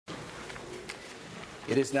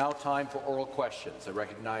It is now time for oral questions. I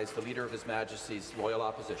recognize the Leader of His Majesty's Loyal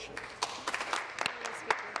Opposition.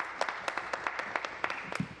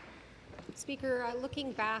 Speaker,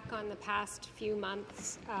 looking back on the past few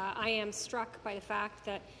months, I am struck by the fact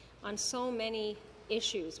that on so many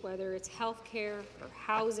issues, whether it's health care or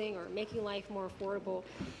housing or making life more affordable,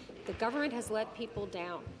 the government has let people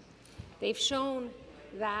down. They've shown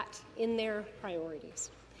that in their priorities.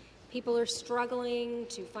 People are struggling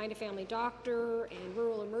to find a family doctor, and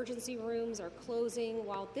rural emergency rooms are closing,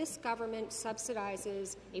 while this government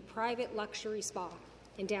subsidizes a private luxury spa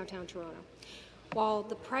in downtown Toronto. While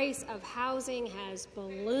the price of housing has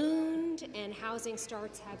ballooned and housing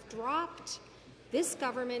starts have dropped, this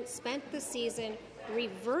government spent the season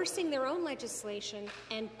reversing their own legislation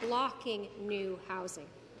and blocking new housing.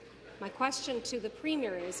 My question to the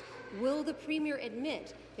Premier is, will the Premier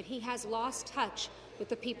admit that he has lost touch with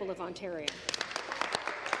the people of Ontario?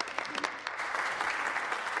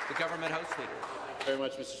 The Government House Leader. Very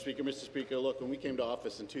much, Mr. Speaker. Mr. Speaker, look, when we came to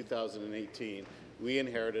office in 2018, we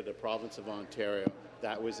inherited a province of Ontario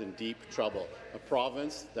that was in deep trouble, a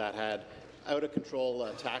province that had out-of-control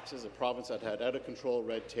taxes, a province that had out-of-control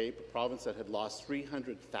red tape, a province that had lost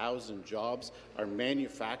 300,000 jobs. Our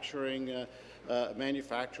manufacturers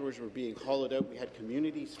were being hollowed out. We had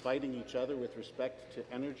communities fighting each other with respect to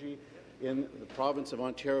energy in the province of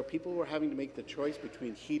Ontario. People were having to make the choice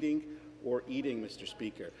between heating or eating, Mr.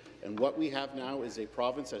 Speaker. And what we have now is a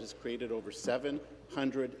province that has created over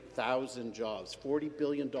 700,000 jobs, $40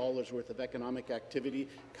 billion worth of economic activity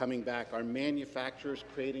coming back. Our manufacturers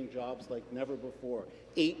creating jobs like never before.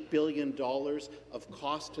 $8 billion of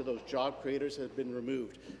cost to those job creators has been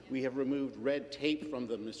removed. We have removed red tape from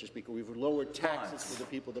them, Mr. Speaker. We've lowered taxes for the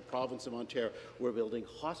people of the province of Ontario. We're building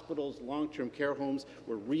hospitals, long-term care homes.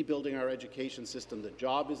 We're rebuilding our education system. The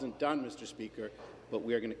job isn't done, Mr. Speaker, but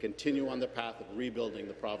we are going to continue on the path of rebuilding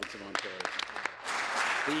the province of Ontario.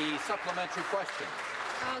 The supplementary question.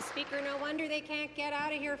 Oh, Speaker, no wonder they can't get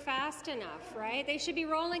out of here fast enough, right? They should be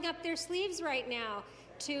rolling up their sleeves right now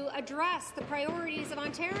to address the priorities of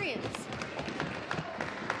Ontarians.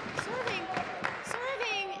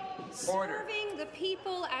 Serving the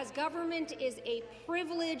people as government is a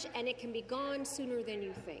privilege, and it can be gone sooner than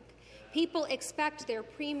you think. People expect their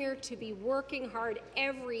Premier to be working hard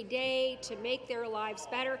every day to make their lives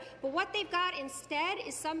better, but what they've got instead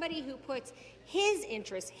is somebody who puts his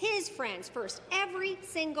interests, his friends first every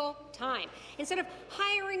single time. Instead of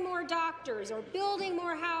hiring more doctors or building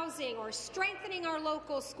more housing or strengthening our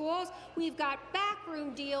local schools, we've got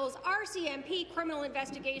backroom deals, RCMP criminal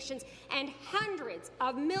investigations, and hundreds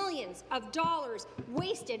of millions of dollars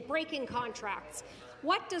wasted breaking contracts.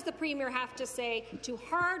 What does the Premier have to say to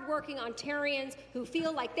hard-working Ontarians who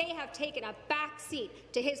feel like they have taken a back seat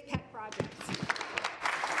to his pet projects?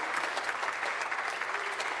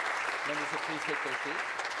 Members will please take their seats.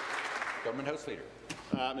 Government House Leader.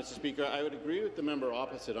 Mr. Speaker, I would agree with the member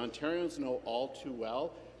opposite. Ontarians know all too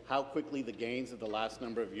well how quickly the gains of the last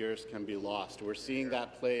number of years can be lost. We're seeing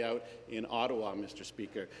that play out in Ottawa, Mr.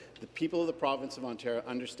 Speaker. The people of the province of Ontario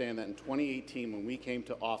understand that in 2018, when we came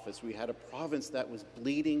to office, we had a province that was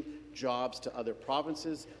bleeding jobs to other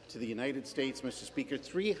provinces, to the United States, Mr. Speaker.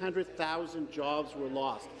 300,000 jobs were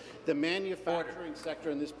lost. The manufacturing sector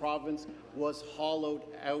in this province was hollowed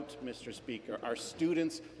out, Mr. Speaker. Our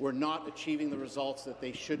students were not achieving the results that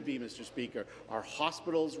they should be, Mr. Speaker. Our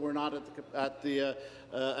hospitals were not at the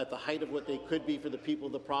height of what they could be for the people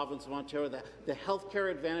of the province of Ontario. The health care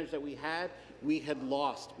advantage that we had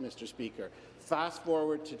lost, Mr. Speaker. Fast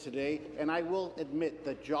forward to today, and I will admit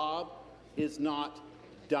the job is not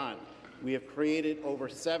done. We have created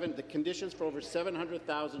the conditions for over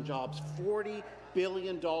 700,000 jobs, $40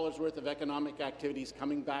 billion worth of economic activities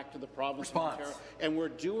coming back to the province of Ontario. And we're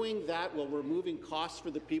doing that while removing costs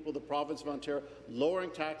for the people of the province of Ontario,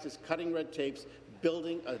 lowering taxes, cutting red tapes,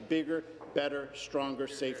 building a bigger, better, stronger,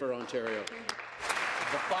 safer Ontario.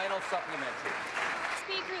 The final supplementary.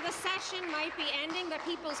 Speaker, the session might be ending, but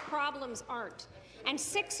people's problems aren't. And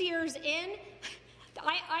 6 years in,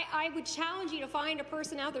 I would challenge you to find a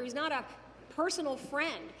person out there who's not a personal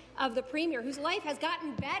friend of the Premier, whose life has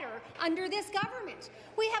gotten better under this government.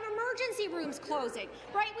 We have emergency rooms closing,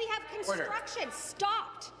 right? We have construction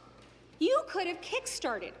stopped. You could have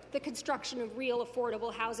kick-started the construction of real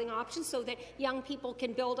affordable housing options so that young people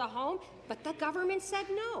can build a home, but the government said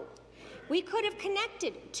no. We could have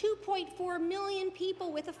connected 2.4 million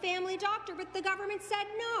people with a family doctor, but the government said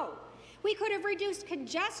no. We could have reduced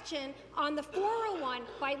congestion on the 401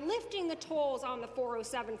 by lifting the tolls on the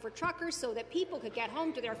 407 for truckers so that people could get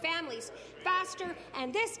home to their families faster,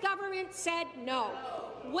 and this government said no.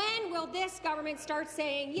 When will this government start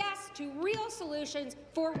saying yes to real solutions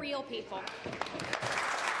for real people?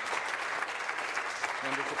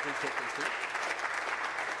 Members will please take their seats.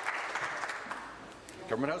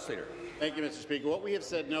 Government House Leader. Thank you, Mr. Speaker. What we have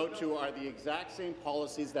said no to are the exact same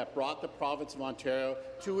policies that brought the province of Ontario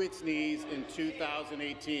to its knees in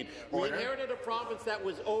 2018. We inherited a province that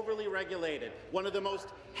was overly regulated, one of the most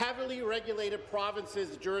heavily regulated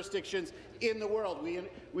provinces, jurisdictions in the world.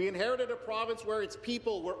 We inherited a province where its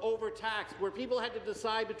people were overtaxed, where people had to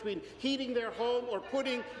decide between heating their home or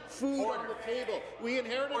putting food on the table. We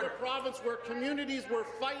inherited a province where communities were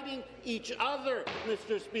fighting each other,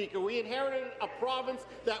 Mr. Speaker. We inherited a province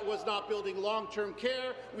that was not building long-term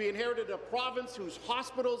care. We inherited a province whose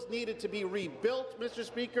hospitals needed to be rebuilt, Mr.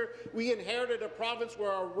 Speaker. We inherited a province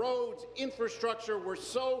where our roads, infrastructure were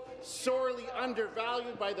so sorely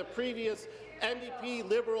undervalued by the previous NDP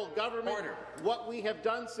Liberal government. What we have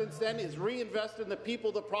done since then is reinvest in the people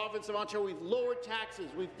of the province of Ontario. We've lowered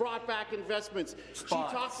taxes. We've brought back investments. She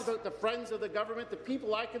talks about the friends of the government. The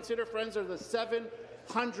people I consider friends are the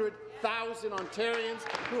 700,000 Ontarians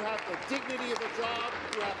who have the dignity of a job,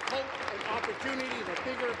 who have hope and opportunity and a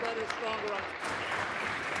bigger, better, stronger Ontario.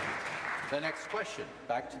 The next question,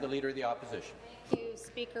 back to the Leader of the Opposition. Thank you,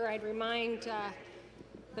 Speaker. I'd remind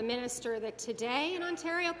the minister that today in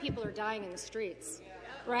Ontario, people are dying in the streets.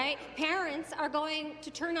 Right? Parents are going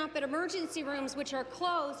to turn up at emergency rooms which are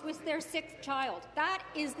closed with their 6th child. That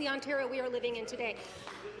is the Ontario we are living in today.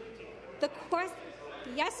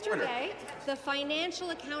 Yesterday, the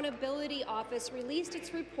Financial Accountability Office released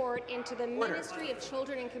its report into the Ministry of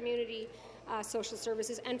Children and Community Social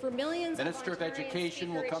Services, and for millions Minister of of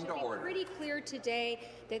Education will come to order. Pretty clear today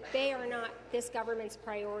that they are not this government's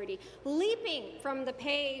priority. Leaping from the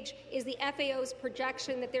page is the FAO's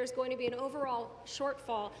projection that there's going to be an overall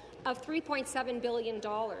shortfall of $3.7 billion.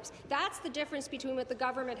 That's the difference between what the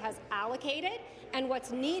government has allocated and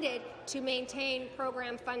what's needed to maintain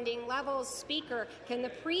program funding levels. Speaker, can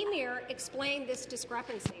the Premier explain this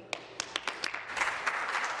discrepancy?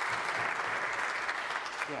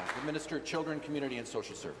 Yeah, the Minister of Children, Community and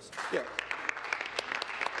Social Services.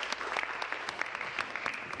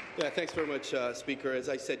 Yeah, thanks very much, Speaker. As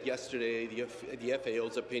I said yesterday, the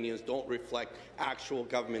FAO's opinions don't reflect actual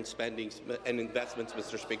government spending and investments,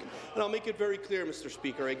 Mr. Speaker. And I'll make it very clear, Mr.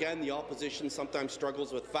 Speaker. Again, the opposition sometimes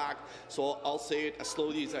struggles with fact, so I'll say it as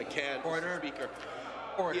slowly as I can, Mr. Speaker.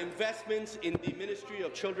 The investments in the Ministry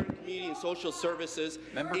of Children, Community and Social Services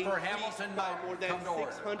increased by more than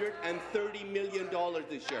 $630 million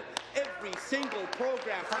this year. Every single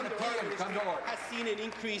program under our ministry has seen an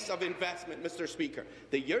increase of investment, Mr. Speaker.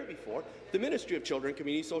 The year before, the Ministry of Children,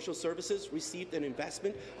 Community and Social Services received an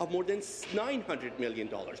investment of more than $900 million.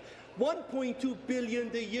 $1.2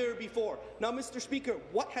 billion the year before. Now, Mr. Speaker,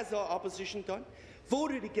 what has the opposition done?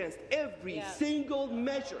 Voted against every single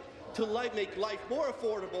measure to make life more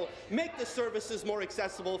affordable, make the services more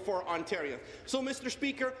accessible for Ontarians. So, Mr.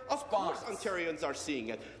 Speaker, of course Ontarians are seeing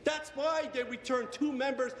it. That's why they returned 2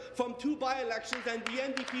 members from 2 by-elections, and the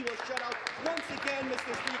NDP was shut out once again,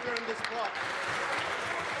 Mr. Speaker, in this block.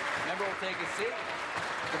 Member will take a seat.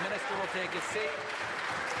 The Minister will take a seat.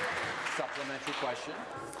 Supplementary question.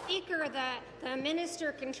 Speaker, the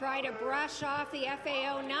minister can try to brush off the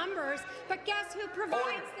FAO numbers, but guess who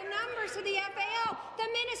provides the numbers to the FAO? The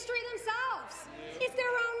ministry themselves. It's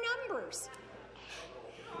their own numbers.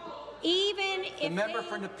 Even if the member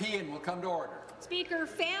for Nepean will come to order. Speaker,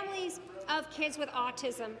 families of kids with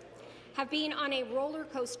autism have been on a roller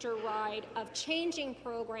coaster ride of changing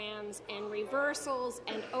programs and reversals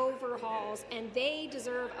and overhauls, and they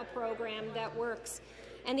deserve a program that works.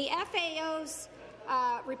 And the FAO's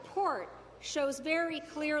report shows very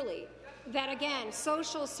clearly that, again,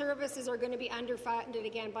 social services are going to be underfunded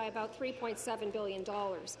again by about $3.7 billion.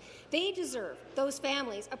 They deserve, those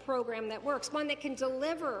families, a program that works, one that can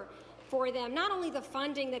deliver for them not only the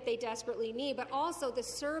funding that they desperately need, but also the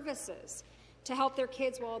services to help their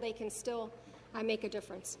kids while they can still make a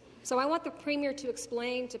difference. So I want the Premier to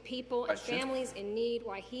explain to people and families in need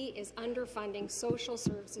why he is underfunding social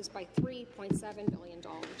services by $3.7 billion.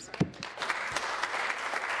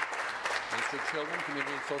 Minister of Children,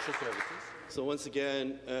 Community and Social Services. So once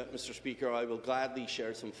again, Mr. Speaker, I will gladly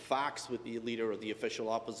share some facts with the Leader of the Official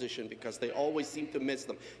Opposition because they always seem to miss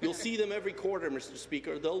them. You'll see them every quarter, Mr.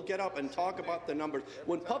 Speaker. They'll get up and talk about the numbers.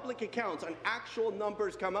 When public accounts and actual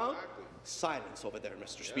numbers come out, silence over there,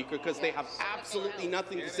 Mr. Speaker, because they have absolutely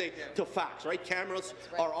nothing to say to facts, right? Cameras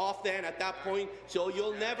are off then at that point, so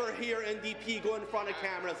you'll never hear NDP go in front of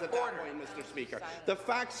cameras at that point, Mr. Speaker. The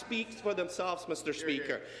facts speak for themselves, Mr.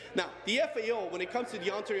 Speaker. Now, the FAO, when it comes to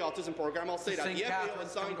the Ontario Autism Program, I'll say that the FAO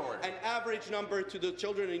assigned an average number to the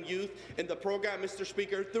children and youth in the program, Mr.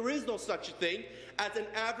 Speaker. There is no such thing as an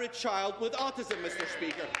average child with autism, Mr.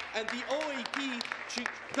 Speaker. And the OAP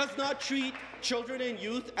does not treat children and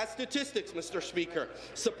youth as statistics, Mr. Speaker.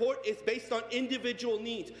 Support is based on individual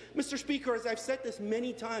needs. Mr. Speaker, as I've said this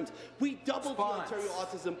many times, we doubled the Ontario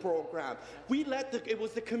Autism Program. It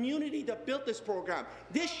was the community that built this program.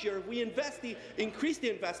 This year, we increased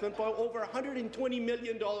the investment by over $120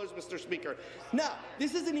 million, Mr. Speaker. Now,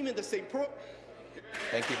 this isn't even the same program.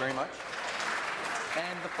 Thank you very much.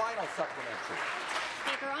 And the final supplementary.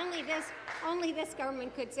 Speaker, only this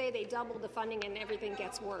government could say they doubled the funding and everything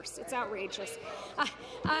gets worse. It's outrageous.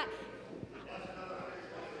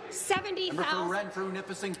 70,000. Member for Renfrew,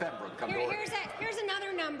 Nipissing, Pembroke. Here's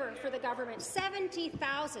another number for the government.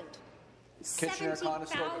 70,000.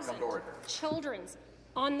 70,000 children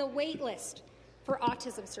on the wait list for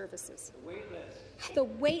autism services. The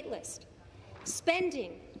wait list.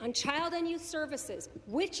 Spending on child and youth services,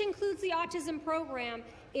 which includes the autism program,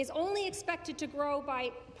 is only expected to grow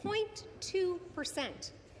by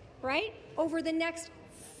 0.2%, right, over the next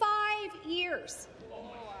 5 years.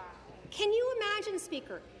 Can you imagine,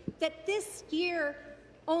 Speaker, that this year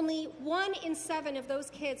only 1 in 7 of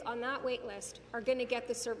those kids on that wait list are going to get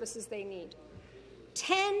the services they need?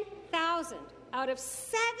 10,000 out of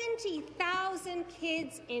 70,000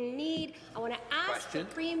 kids in need. I want to ask the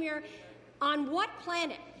Premier, on what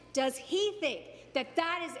planet does he think that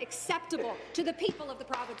that is acceptable to the people of the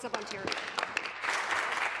province of Ontario?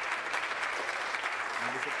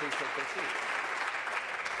 Please take their seats.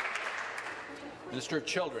 Minister of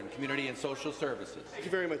Children, Community and Social Services. Thank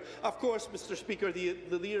you very much. Of course, Mr. Speaker, the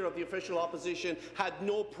Leader of the Official Opposition had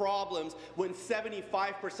no problems when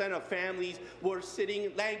 75% of families were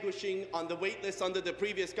languishing on the wait list under the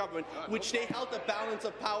previous government, which they held the balance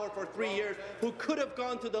of power for 3 years, who could have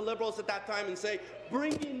gone to the Liberals at that time and say,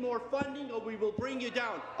 bring in more funding or we will bring you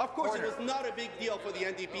down. Of course, it was not a big deal for the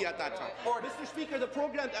NDP at that time. Mr. Speaker, the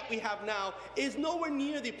program that we have now is nowhere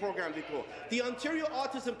near the program before. The Ontario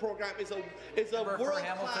Autism Program is a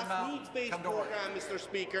world-class needs-based program, Mr.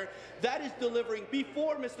 Speaker, that is delivering.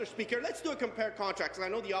 Before, Mr. Speaker, let's do a compare contrast, and I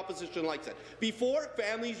know the opposition likes it. Before,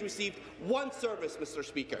 families received one service, Mr.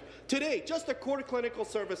 Speaker. Today, just a core clinical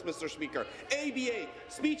service, Mr. Speaker. ABA,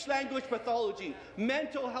 speech-language pathology,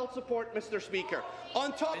 mental health support, Mr. Speaker.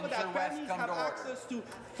 On top of that, families have access to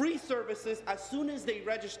free services as soon as they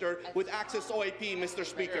register with Access OAP, Mr.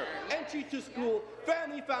 Speaker. Entry to school,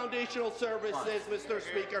 family foundational services, Mr.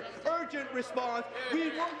 Speaker. Urgent response. We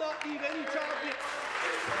will not leave any child behind.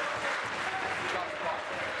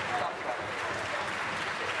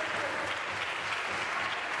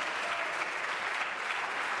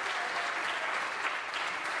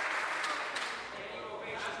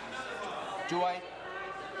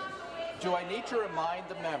 Do I need to remind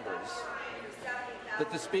the members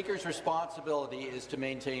that the Speaker's responsibility is to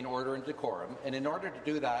maintain order and decorum, and in order to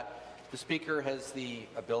do that, the Speaker has the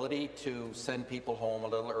ability to send people home a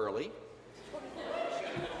little early.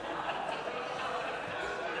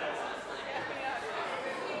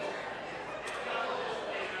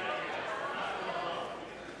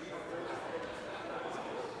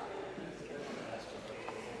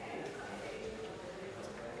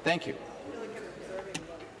 Thank you.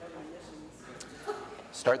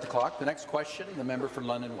 Start the clock. The next question, the member for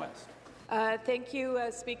London West. Thank you,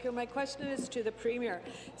 Speaker. My question is to the Premier.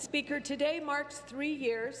 Speaker, today marks 3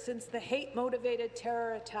 years since the hate-motivated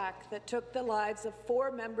terror attack that took the lives of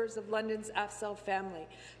 4 members of London's Afzaal family,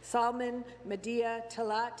 Salman, Medea,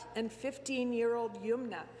 Talat, and 15-year-old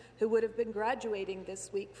Yumna, who would have been graduating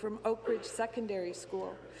this week from Oak Ridge Secondary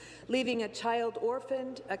School, leaving a child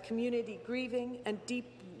orphaned, a community grieving, and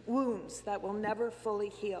deep wounds that will never fully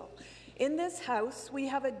heal. In this House, we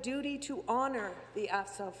have a duty to honour the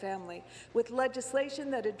Afzaal family with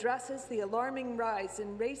legislation that addresses the alarming rise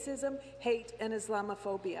in racism, hate and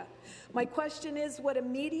Islamophobia. My question is, what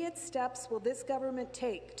immediate steps will this government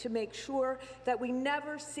take to make sure that we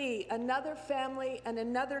never see another family and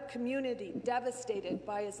another community devastated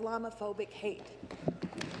by Islamophobic hate?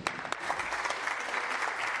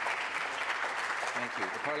 Thank you.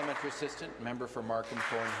 The Parliamentary Assistant, member for Markham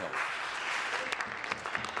Thornhill.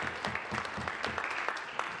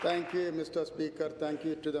 Thank you, Mr. Speaker. Thank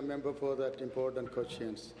you to the member for that important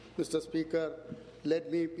questions. Mr. Speaker,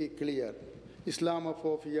 let me be clear.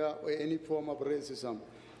 Islamophobia or any form of racism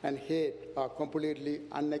and hate are completely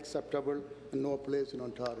unacceptable and no place in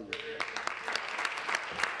Ontario.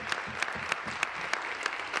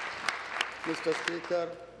 Mr. Speaker,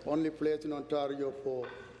 only place in Ontario for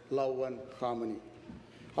love and harmony.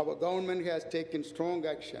 Our government has taken strong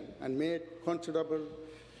action and made considerable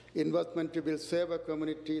investment to build safer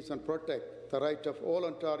communities and protect the right of all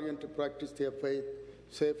Ontarians to practice their faith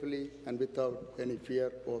safely and without any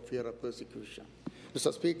fear of persecution.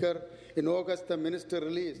 Mr. Speaker, in August, the Minister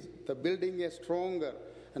released the Building a Stronger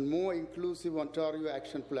and More Inclusive Ontario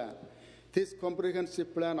Action Plan. This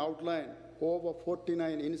comprehensive plan outlined over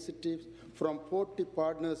 49 initiatives from 40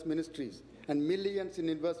 partners ministries and millions in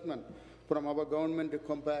investment from our government to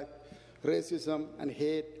combat racism and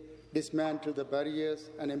hate, dismantle the barriers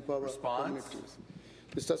and empower communities.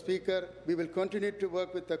 Mr. Speaker, we will continue to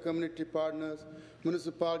work with the community partners,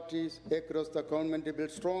 municipalities across the government to build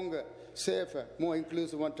stronger, safer, more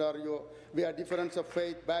inclusive Ontario where difference of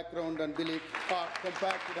faith, background and belief are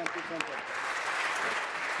compacted and presented.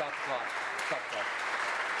 Stop the clock. Stop the clock.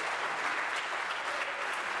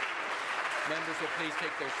 Members will please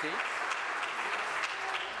take their seats.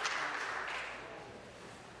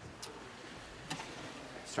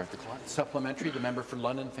 Start the clock. Supplementary, the member for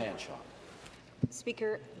London Fanshawe.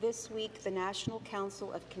 Speaker, this week the National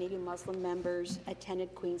Council of Canadian Muslim Members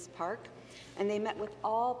attended Queen's Park, and they met with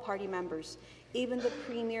all party members. Even the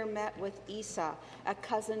Premier met with Isa, a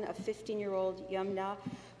cousin of 15-year-old Yumna,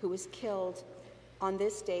 who was killed on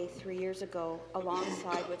this day 3 years ago,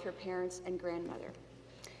 alongside with her parents and grandmother.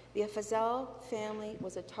 The Afzal family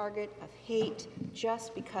was a target of hate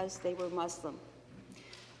just because they were Muslim.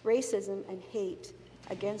 Racism and hate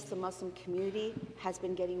against the Muslim community has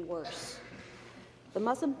been getting worse. The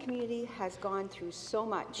Muslim community has gone through so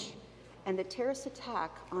much, and the terrorist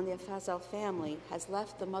attack on the Afzal family has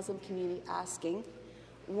left the Muslim community asking,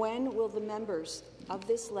 when will the members of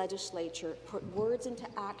this legislature put words into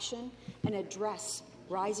action and address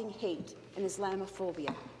rising hate and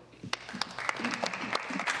Islamophobia?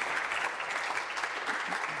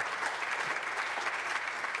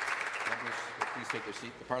 Members, please take their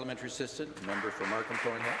seat. The parliamentary assistant, member for Markham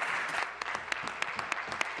Thornhill.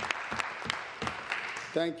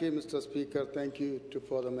 Thank you, Mr. Speaker. Thank you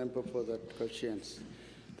for the member for that questions.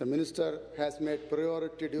 The Minister has made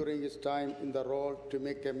priority during his time in the role to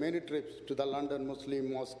make many trips to the London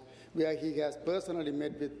Muslim Mosque, where he has personally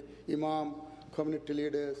met with Imam, community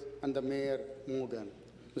leaders and the Mayor Morgan.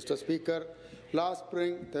 Mr. Speaker, last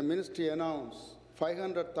spring the Ministry announced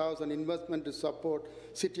 $500,000 investment to support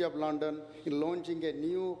City of London in launching a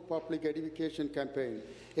new public education campaign,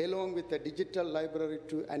 along with a digital library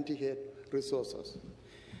to anti-hate resources.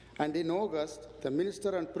 And in August, the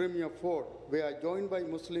Minister and Premier Ford were joined by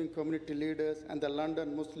Muslim community leaders and the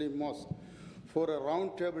London Muslim Mosque for a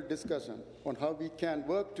roundtable discussion on how we can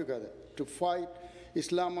work together to fight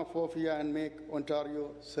Islamophobia and make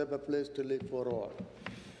Ontario a safer place to live for all.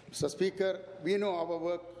 Mr. Speaker, we know our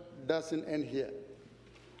work doesn't end here.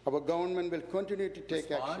 Our government will continue to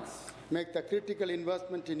take action, make the critical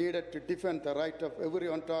investment needed to defend the right of every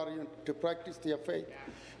Ontarian to practice their faith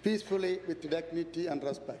peacefully with dignity and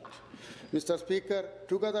respect. Mr. Speaker,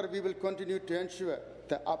 together we will continue to ensure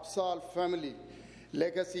the Afzal family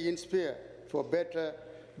legacy inspire for better,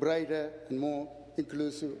 brighter and more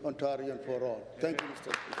inclusive Ontarian for all. Thank you,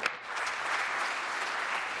 Mr. Speaker.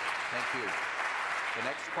 Thank you. The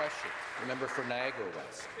next question, the member for Niagara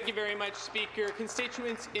West. Thank you very much, Speaker.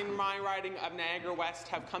 Constituents in my riding of Niagara West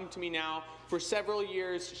have come to me now for several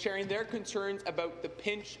years sharing their concerns about the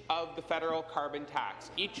pinch of the federal carbon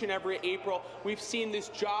tax. Each and every April, we've seen this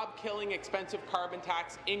job-killing, expensive carbon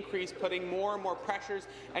tax increase, putting more and more pressures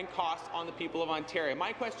and costs on the people of Ontario.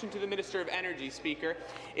 My question to the Minister of Energy, Speaker,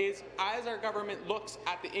 is as our government looks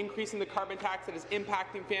at the increase in the carbon tax that is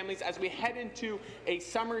impacting families, as we head into a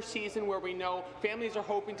summer season where we know families are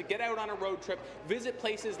hoping to get out on a road trip, visit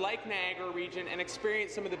places like Niagara region and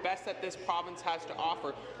experience some of the best that this province has to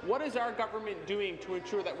offer, what is our government doing to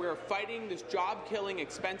ensure that we are fighting this job-killing,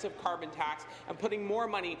 expensive carbon tax and putting more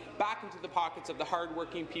money back into the pockets of the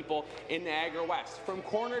hard-working people in Niagara West? From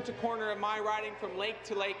corner to corner of my riding, from lake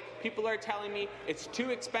to lake, people are telling me it's too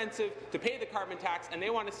expensive to pay the carbon tax, and they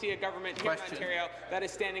want to see a government here in Ontario that is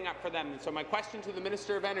standing up for them. And so my question to the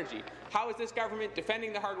Minister of Energy, how is this government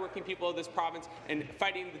defending the hard-working people of this province and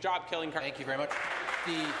fighting the job job-killing carbon. Thank you very much.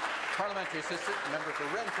 The Parliamentary Assistant, member for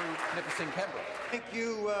Renfrew, Nipissing, Pembroke. Thank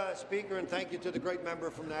you, Speaker, and thank you to the great member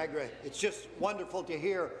from Niagara. It's just wonderful to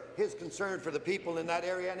hear his concern for the people in that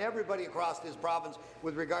area and everybody across this province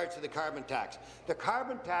with regards to the carbon tax. The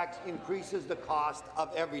carbon tax increases the cost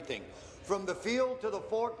of everything, from the field to the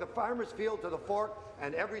fork, the farmer's field to the fork,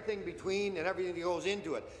 and everything between and everything that goes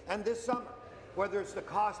into it. And this summer, whether it's the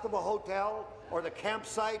cost of a hotel or the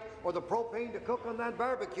campsite or the propane to cook on that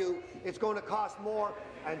barbecue, it's going to cost more,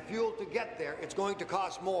 and fuel to get there, it's going to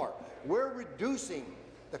cost more. We're reducing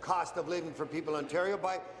the cost of living for people in Ontario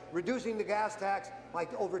by reducing the gas tax by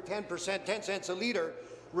over 10%, 10 cents a litre,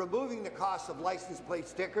 removing the cost of license plate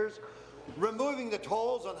stickers, removing the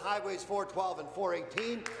tolls on highways 412 and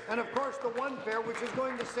 418, and of course the one fare, which is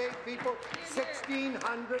going to save people $1,600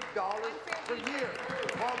 per year.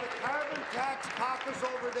 While the carbon tax caucus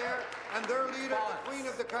over there and their leader, the queen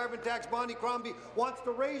of the carbon tax, Bonnie Crombie, wants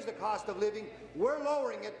to raise the cost of living, we're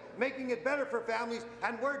lowering it, making it better for families,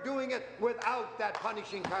 and we're doing it without that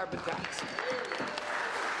punishing carbon tax.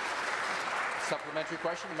 Supplementary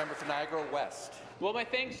question, the member for Niagara West. Well, my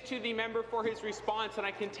thanks to the member for his response, and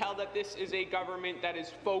I can tell that this is a government that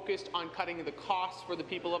is focused on cutting the costs for the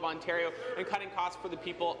people of Ontario and cutting costs for the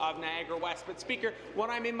people of Niagara West. But, Speaker,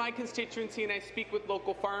 when I'm in my constituency and I speak with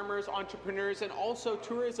local farmers, entrepreneurs, and also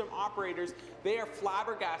tourism operators, they are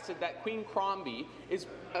flabbergasted that Queen Crombie is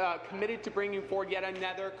committed to bringing forward yet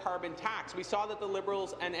another carbon tax. We saw that the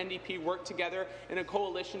Liberals and NDP worked together in a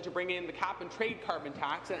coalition to bring in the cap-and-trade carbon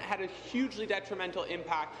tax, and it had a hugely detrimental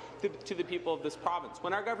impact to the people of this province.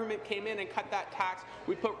 When our government came in and cut that tax,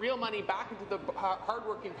 we put real money back into the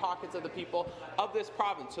hard-working pockets of the people of this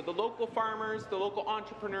province. So the local farmers, the local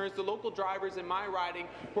entrepreneurs, the local drivers in my riding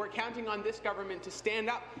who are counting on this government to stand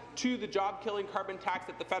up to the job-killing carbon tax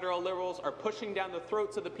that the federal Liberals are pushing down the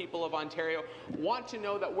throats of the people of Ontario want to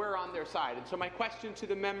know that we're on their side. And so my question to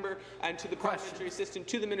the member and to the parliamentary assistant,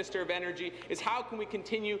 to the Minister of Energy, is how can we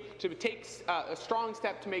continue to take a strong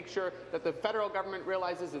step to make sure that the federal government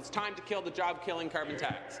realizes it's time to kill the job-killing carbon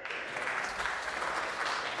tax?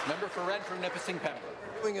 Member for Renfrew, Nipissing, Pembroke.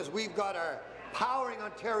 Doing is we've got our Powering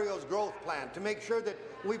Ontario's growth plan to make sure that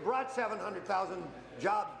we brought 700,000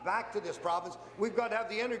 jobs back to this province. We've got to have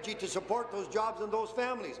the energy to support those jobs and those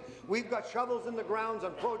families. We've got shovels in the grounds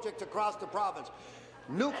on projects across the province.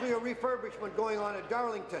 Nuclear refurbishment going on at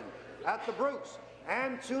Darlington, at the Bruce,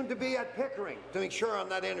 and soon to be at Pickering to make sure on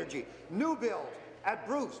that energy. New builds at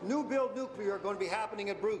Bruce, new build nuclear are going to be happening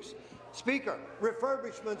at Bruce. Speaker,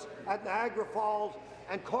 refurbishments at Niagara Falls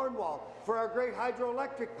and Cornwall for our great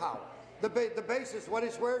hydroelectric power. The basis,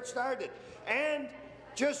 where it started. And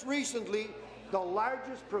just recently, the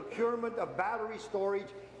largest procurement of battery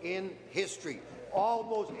storage in history.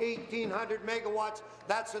 Almost 1,800 megawatts.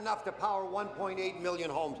 That's enough to power 1.8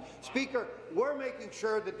 million homes. Speaker, we're making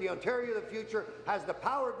sure that the Ontario of the future has the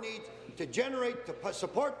power it needs to generate, to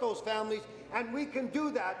support those families, and we can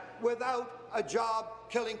do that without a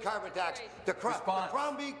job-killing carbon tax. The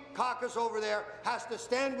Crombie caucus over there has to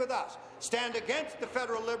stand with us, stand against the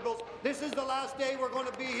federal Liberals. This is the last day we're going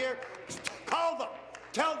to be here. Call them.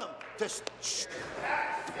 Tell them to...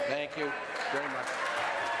 Thank you very much.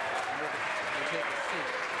 Take a seat.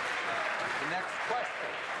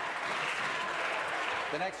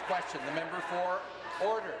 The next question, the member for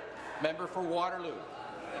Order, member for Waterloo.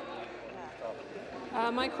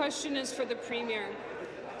 My question is for the Premier.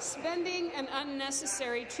 Spending an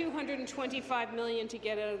unnecessary $225 million to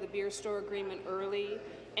get out of the beer store agreement early,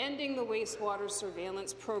 ending the wastewater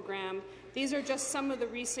surveillance program, these are just some of the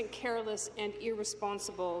recent careless and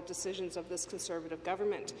irresponsible decisions of this Conservative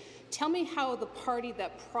government. Tell me how the party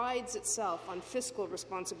that prides itself on fiscal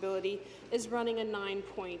responsibility is running a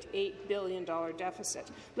 $9.8 billion deficit.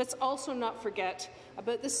 Let's also not forget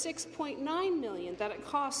about the $6.9 million that it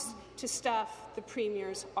costs to staff the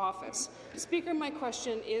Premier's office. Speaker, my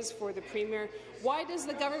question is for the Premier. Why does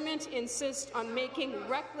the government insist on making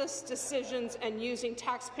reckless decisions and using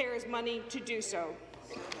taxpayers' money to do so?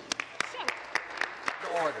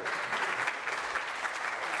 Order.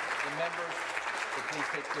 The members will please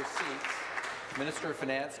take their seats. Minister of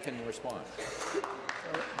Finance can respond.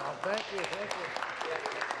 Thank you.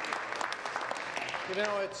 You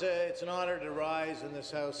know, it's an honour to rise in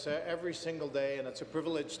this House every single day, and it's a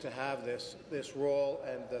privilege to have this role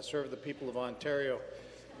and serve the people of Ontario.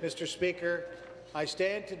 Mr. Speaker, I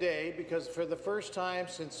stand today because for the first time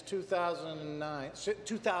since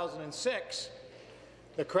 2006,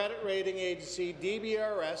 the credit rating agency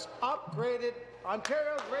DBRS upgraded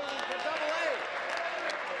Ontario's rating to AA.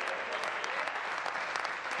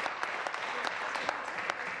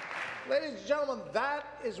 Ladies and gentlemen, that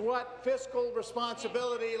is what fiscal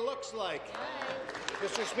responsibility looks like.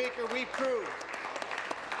 Mr. Speaker,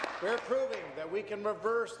 we're proving that we can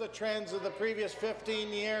reverse the trends of the previous 15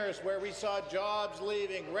 years where we saw jobs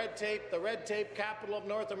leaving, the red tape capital of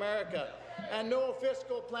North America, and no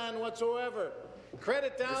fiscal plan whatsoever.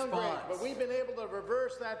 Credit downgrade, but we've been able to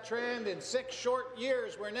reverse that trend in 6 short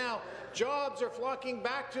years where now jobs are flocking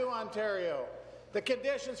back to Ontario. The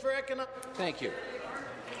conditions for economic... Thank you.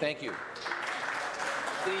 Thank you.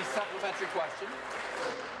 The supplementary question.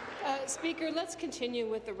 Speaker, let's continue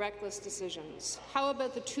with the reckless decisions. How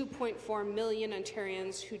about the 2.4 million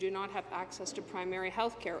Ontarians who do not have access to primary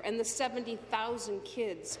health care and the 70,000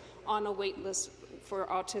 kids on a wait list for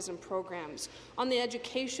autism programs? On the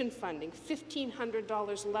education funding,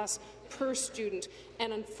 $1,500 less per student,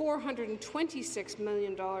 and on $426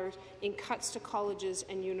 million in cuts to colleges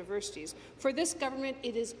and universities. For this government,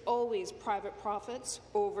 it is always private profits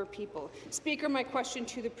over people. Speaker, my question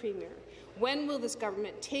to the Premier. When will this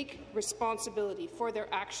government take responsibility for their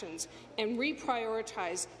actions and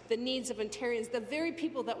reprioritize the needs of Ontarians, the very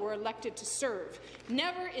people that were elected to serve?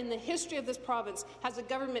 Never in the history of this province has a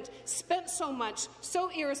government spent so much, so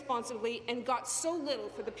irresponsibly, and got so little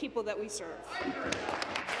for the people that we serve.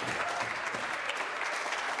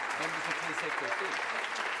 Members will please take their seats.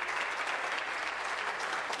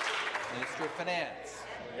 Minister of Finance.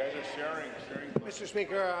 You guys are sharing. Mr.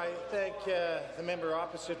 Speaker, I thank the member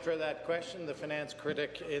opposite for that question, the finance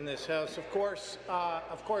critic in this House. Of course,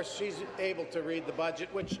 she's able to read the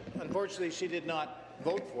budget, which unfortunately she did not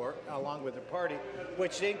vote for, along with her party,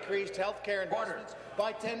 which increased health care investments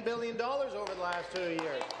by $10 billion over the last 2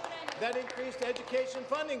 years. That increased education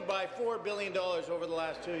funding by $4 billion over the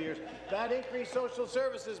last 2 years. That increased social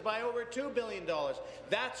services by over $2 billion.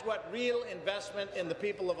 That's what real investment in the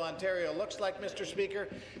people of Ontario looks like, Mr. Speaker.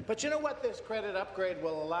 But you know what this credit upgrade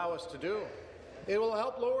will allow us to do? It will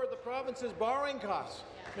help lower the province's borrowing costs.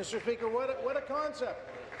 Mr. Speaker, what a concept.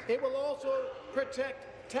 It will also protect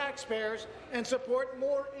taxpayers and support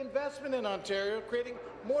more investment in Ontario, creating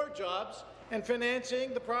more jobs and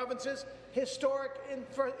financing the province's historic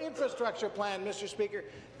infrastructure plan, Mr. Speaker.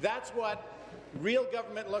 That's what real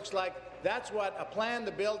government looks like. That's what a plan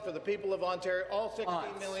to build for the people of Ontario, all 16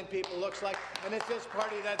 million people, looks like. And it's this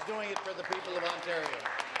party that's doing it for the people of Ontario.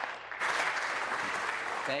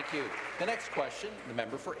 Thank you. The next question, the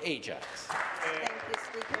member for Ajax. Thank you,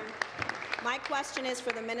 Speaker. My question is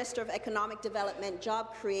for the Minister of Economic Development,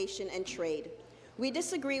 Job Creation and Trade. We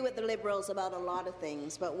disagree with the Liberals about a lot of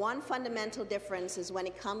things, but one fundamental difference is when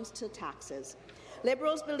it comes to taxes.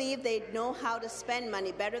 Liberals believe they know how to spend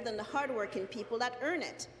money better than the hardworking people that earn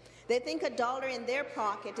it. They think $1 in their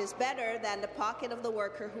pocket is better than the pocket of the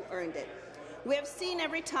worker who earned it. We have seen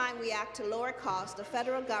every time we act to lower costs, the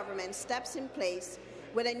federal government steps in place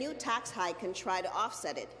with a new tax hike and try to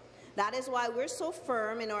offset it. That is why we're so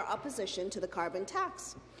firm in our opposition to the carbon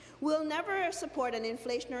tax. We'll never support an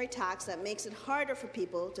inflationary tax that makes it harder for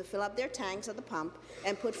people to fill up their tanks at the pump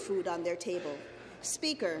and put food on their table.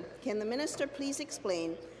 Speaker, can the minister please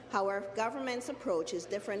explain how our government's approach is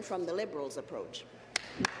different from the Liberals' approach?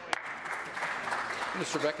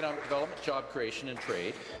 Minister of Economic Development, Job Creation and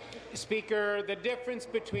Trade. Speaker, the difference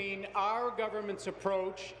between our government's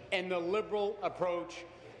approach and the Liberal approach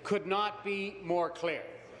could not be more clear.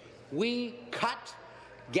 We cut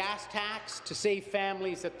gas tax to save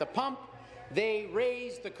families at the pump. They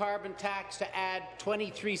raised the carbon tax to add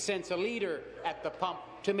 23 cents a litre at the pump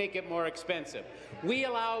to make it more expensive. We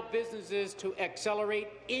allow businesses to accelerate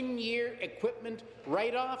in-year equipment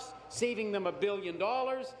write-offs, saving them $1 billion.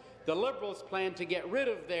 The Liberals plan to get rid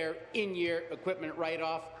of their in-year equipment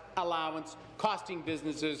write-off allowance, costing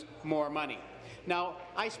businesses more money. Now,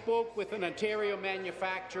 I spoke with an Ontario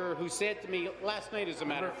manufacturer who said to me last night, as a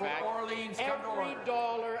matter of fact, every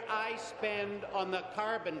dollar I spend on the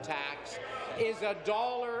carbon tax is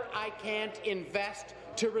 $1 I can't invest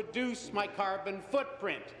to reduce my carbon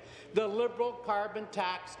footprint. The Liberal carbon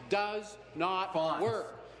tax does not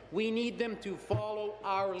work. We need them to follow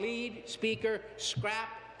our lead. Speaker, scrap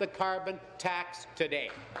the carbon tax today.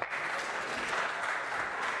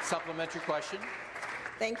 Supplementary question.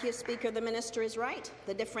 Thank you, Speaker. The minister is right.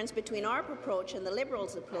 The difference between our approach and the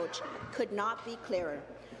Liberals' approach could not be clearer.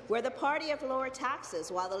 We're the party of lower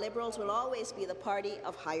taxes, while the Liberals will always be the party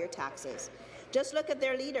of higher taxes. Just look at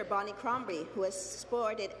their leader, Bonnie Crombie, who has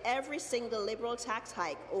supported every single Liberal tax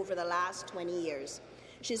hike over the last 20 years.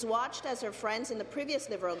 She's watched as her friends in the previous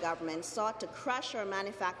Liberal government sought to crush our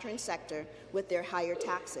manufacturing sector with their higher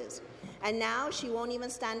taxes. And now she won't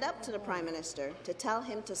even stand up to the Prime Minister to tell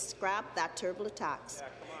him to scrap that turbo tax.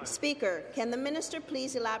 Speaker, can the minister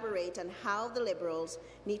please elaborate on how the Liberals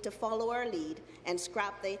need to follow our lead and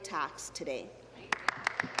scrap the tax today?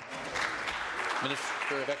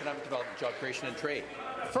 Minister of Economic Development, Job Creation and Trade.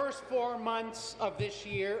 First 4 months of this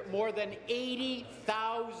year, more than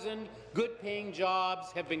 80,000 good-paying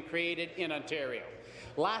jobs have been created in Ontario.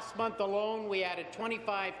 Last month alone, we added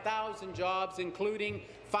 25,000 jobs, including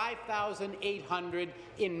 5,800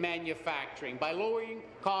 in manufacturing. By lowering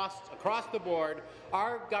costs across the board,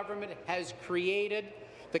 our government has created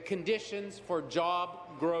the conditions for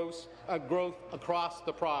job growth across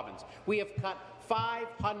the province. We have cut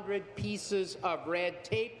 500 pieces of red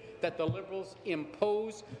tape that the Liberals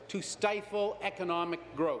impose to stifle economic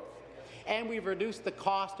growth. And we've reduced the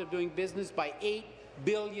cost of doing business by $8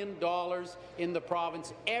 billion in the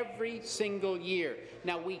province every single year.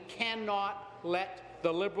 Now, we cannot let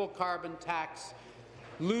the Liberal carbon tax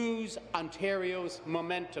lose Ontario's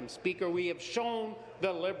momentum. Speaker, we have shown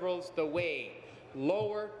the Liberals the way.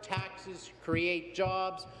 Lower taxes create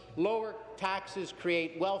jobs. Lower taxes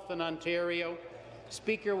create wealth in Ontario.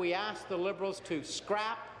 Speaker, we ask the Liberals to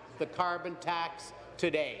scrap the carbon tax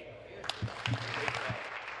today.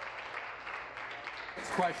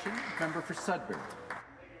 Next question, member for Sudbury.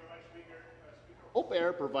 Hope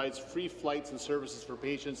Air provides free flights and services for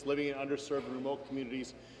patients living in underserved and remote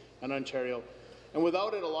communities in Ontario. And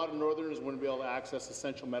without it, a lot of Northerners wouldn't be able to access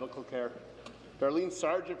essential medical care. Darlene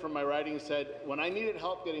Sargent from my riding said, "When I needed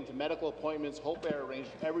help getting to medical appointments, Hope Air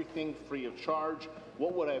arranged everything free of charge.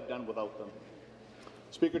 What would I have done without them?"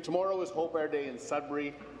 Speaker, tomorrow is Hope Air Day in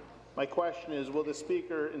Sudbury. My question is, will the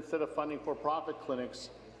Speaker, instead of funding for-profit clinics,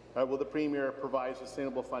 will the Premier provide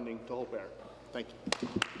sustainable funding to Hope Air? Thank you.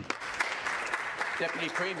 Deputy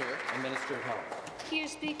Premier and Minister of Health. Thank you,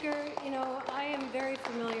 Speaker. You know, I am very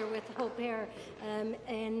familiar with Hope Air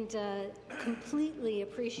and completely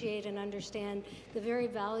appreciate and understand the very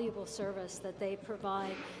valuable service that they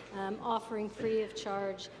provide, offering free of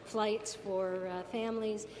charge flights for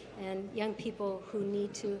families and young people who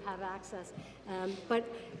need to have access. But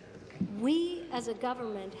we, as a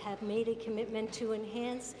government, have made a commitment to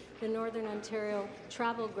enhance the Northern Ontario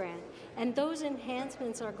Travel Grant, and those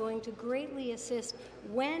enhancements are going to greatly assist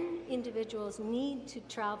when individuals need to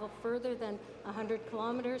travel further than 100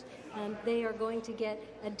 kilometres. They are going to get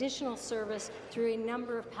additional service through a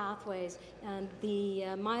number of pathways.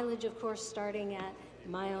 The mileage, of course, starting at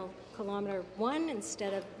kilometre 1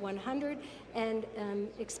 instead of 100, and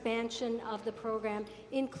expansion of the program,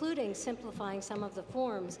 including simplifying some of the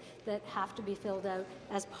forms that have to be filled out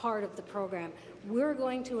as part of the program. We're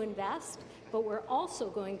going to invest, but we're also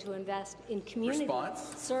going to invest in community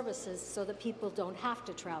services so that people don't have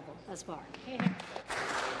to travel as far.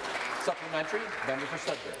 Supplementary, member for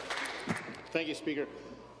Sudbury. Thank you, Speaker.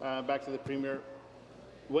 Back to the Premier.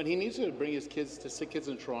 When he needs to bring his kids to sick kids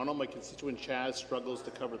in Toronto, my constituent Chaz struggles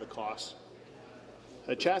to cover the costs.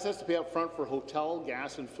 Chaz has to pay up front for hotel,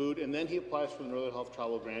 gas, and food, and then he applies for the Northern Health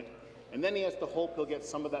Travel Grant, and then he has to hope he'll get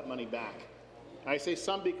some of that money back. I say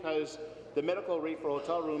some because the medical rate for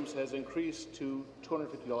hotel rooms has increased to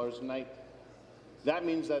 $250 a night. That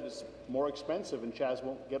means that it's more expensive, and Chaz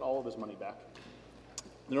won't get all of his money back.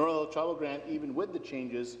 The Northern Health Travel Grant, even with the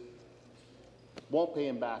changes, won't pay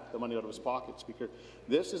him back the money out of his pocket, Speaker.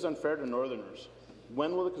 This is unfair to Northerners.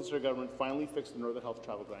 When will the Conservative government finally fix the Northern Health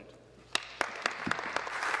Travel Grant?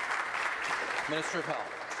 Minister of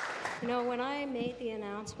Health. You know, when I made the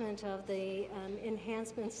announcement of the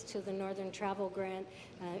enhancements to the Northern Travel Grant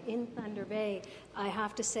in Thunder Bay, I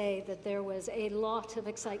have to say that there was a lot of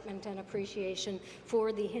excitement and appreciation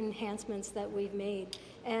for the enhancements that we've made.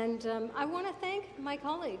 And I want to thank my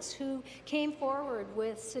colleagues who came forward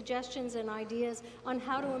with suggestions and ideas on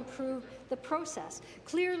how to improve the process.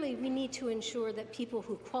 Clearly, we need to ensure that people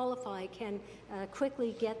who qualify can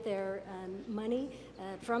quickly get their money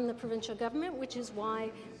from the provincial government, which is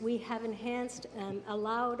why we have enhanced,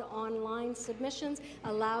 allowed online submissions,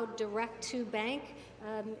 allowed direct-to-bank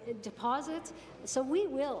deposits. So we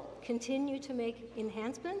will continue to make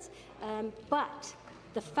enhancements, but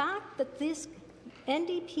the fact that this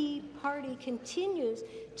NDP party continues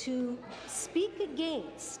to speak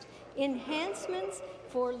against enhancements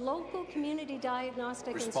for local community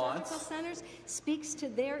diagnostic and surgical centres speaks to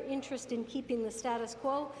their interest in keeping the status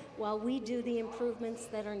quo while we do the improvements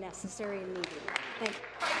that are necessary and needed. Thank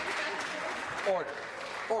you. Order.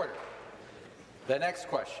 Order. The next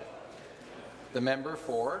question. The member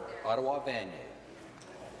for Ottawa-Vanier.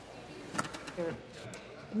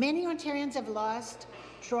 Many Ontarians have lost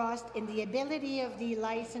trust in the ability of the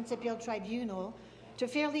Licensed Appeal Tribunal to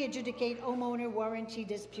fairly adjudicate homeowner warranty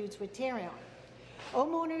disputes with Ontario.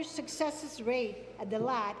 Homeowners' success rate at the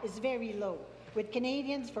LAT is very low. with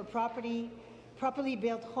Canadians for properly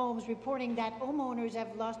built homes reporting that homeowners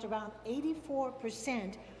have lost around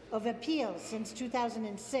 84% of appeals since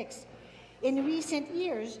 2006. In recent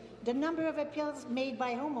years, the number of appeals made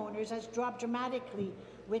by homeowners has dropped dramatically,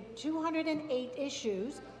 with 208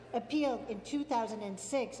 issues appealed in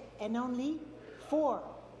 2006 and only 4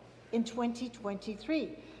 in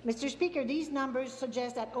 2023. Mr. Speaker, these numbers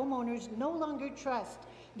suggest that homeowners no longer trust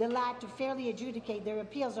the LAT to fairly adjudicate their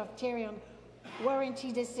appeals of Ontario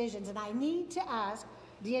warranty decisions, and I need to ask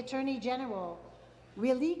the Attorney General,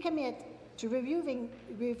 will he commit to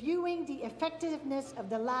reviewing the effectiveness of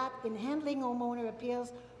the LAT in handling homeowner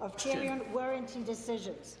appeals of Ontario warranty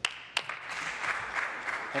decisions?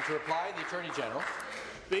 And to reply, the Attorney General.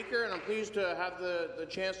 Speaker, and I'm pleased to have the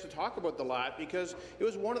chance to talk about the LAT because it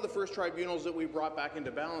was one of the first tribunals that we brought back into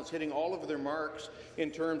balance, hitting all of their marks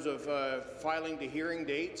in terms of filing to hearing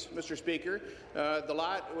dates, Mr. Speaker. The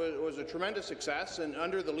LAT was a tremendous success, and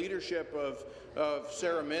under the leadership of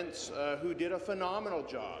Sarah Mintz, who did a phenomenal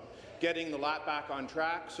job getting the LAT back on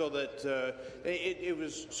track so that it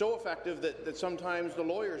was so effective that sometimes the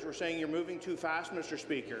lawyers were saying you're moving too fast, Mr.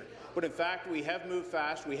 Speaker. But in fact, we have moved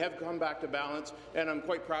fast, we have come back to balance, and I'm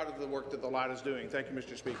quite proud of the work that the LAT is doing. Thank you,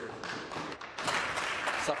 Mr. Speaker.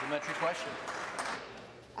 Supplementary question.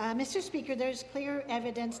 Mr. Speaker, there's clear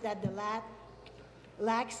evidence that the LAT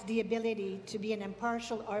lacks the ability to be an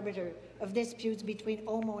impartial arbiter of disputes between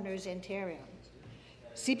homeowners and Ontarians.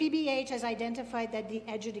 CPBH has identified that the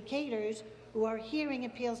adjudicators who are hearing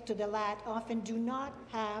appeals to the LAT often do not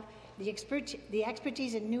have the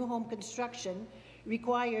expertise in new home construction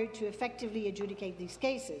required to effectively adjudicate these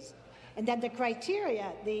cases, and that the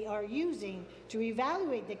criteria they are using to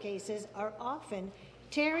evaluate the cases are often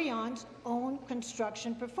Ontario's own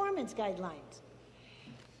construction performance guidelines.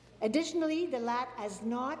 Additionally, the LAT has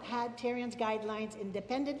not had Ontario's guidelines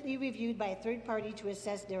independently reviewed by a third party to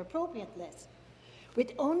assess their appropriateness.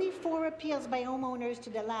 With only 4 appeals by homeowners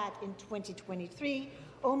to the LAT in 2023,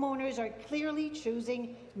 homeowners are clearly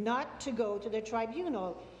choosing not to go to the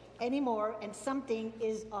tribunal anymore, and something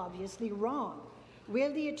is obviously wrong.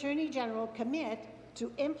 Will the Attorney General commit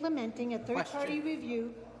to implementing a third-party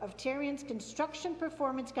review of Ontario's construction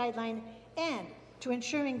performance guideline and to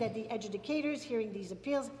ensuring that the adjudicators hearing these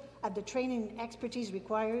appeals have the training and expertise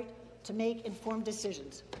required to make informed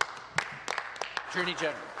decisions? Attorney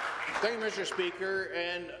General. Thank you, Mr. Speaker.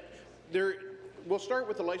 And we'll start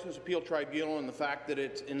with the Licensed Appeal Tribunal and the fact that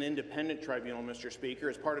it's an independent tribunal, Mr. Speaker.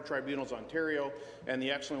 It's part of Tribunals Ontario and the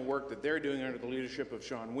excellent work that they're doing under the leadership of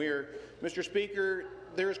Sean Weir. Mr. Speaker,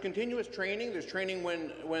 there's continuous training. There's training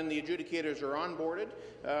when the adjudicators are onboarded.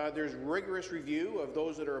 There's rigorous review of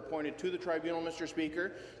those that are appointed to the tribunal, Mr.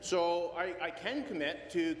 Speaker. So I can commit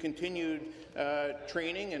to continued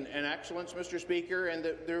training and excellence, Mr. Speaker, and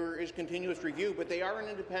that there is continuous review, but they are an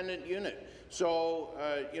independent unit. So,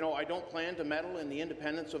 I don't plan to meddle in the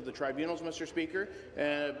independence of the tribunals, Mr. Speaker,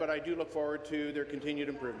 but I do look forward to their continued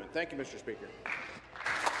improvement. Thank you, Mr. Speaker.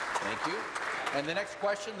 Thank you. And the next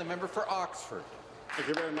question, the member for Oxford. Thank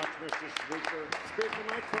you very much, Mr. Speaker. Speaker,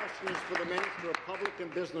 my question is for the Minister of Public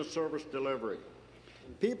and Business Service Delivery.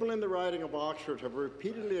 People in the riding of Oxford have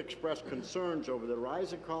repeatedly expressed concerns over the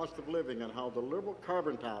rising cost of living and how the Liberal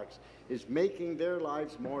carbon tax is making their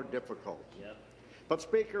lives more difficult. Yep. But,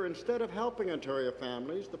 Speaker, instead of helping Ontario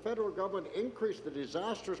families, the federal government increased the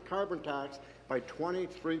disastrous carbon tax by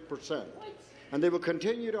 23%. And they will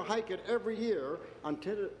continue to hike it every year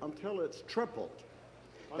until it's tripled.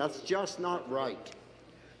 That's just not right.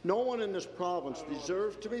 No one in this province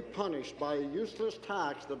deserves to be punished by a useless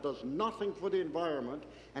tax that does nothing for the environment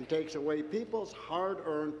and takes away people's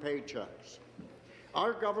hard-earned paychecks.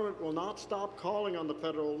 Our government will not stop calling on the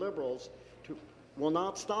federal Liberals to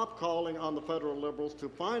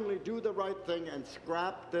finally do the right thing and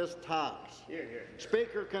scrap this tax. Hear, hear.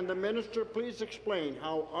 Speaker, can the minister please explain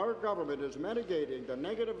how our government is mitigating the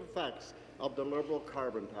negative effects of the Liberal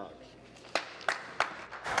carbon tax?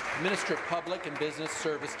 Minister of Public and Business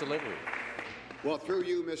Service Delivery. Well, through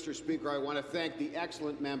you, Mr. Speaker, I want to thank the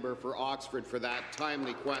excellent member for Oxford for that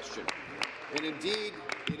timely question. And indeed,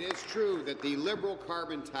 it is true that the Liberal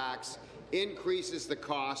carbon tax increases the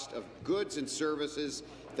cost of goods and services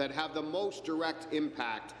that have the most direct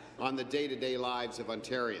impact on the day-to-day lives of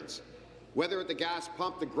Ontarians. Whether at the gas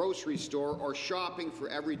pump, the grocery store, or shopping for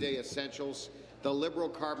everyday essentials, the Liberal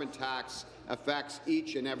carbon tax affects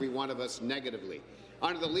each and every one of us negatively.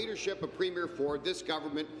 Under the leadership of Premier Ford, this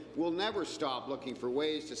government will never stop looking for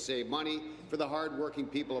ways to save money for the hard-working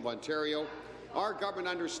people of Ontario. Our government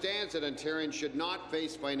understands that Ontarians should not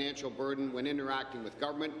face financial burden when interacting with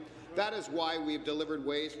government. That is why we have delivered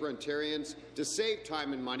ways for Ontarians to save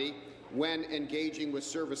time and money when engaging with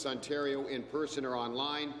Service Ontario in person or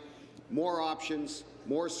online. More options,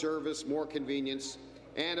 more service, more convenience,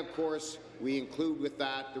 and of course, we include with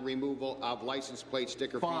that the removal of license plate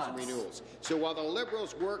sticker fees and renewals. So while the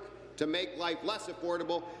Liberals work to make life less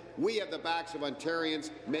affordable, we have the backs of Ontarians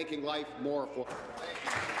making life more affordable.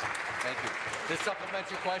 Thank you. This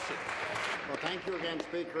supplementary question. Well, thank you again,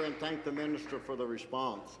 Speaker, and thank the Minister for the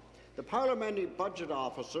response. The Parliamentary Budget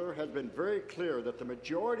Officer has been very clear that the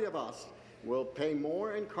majority of us will pay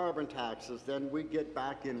more in carbon taxes than we get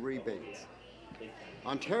back in rebates.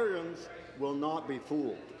 Ontarians will not be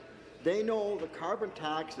fooled. They know the carbon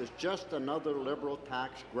tax is just another Liberal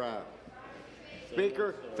tax grab.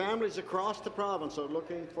 Speaker, families across the province are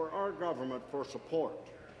looking for our government for support.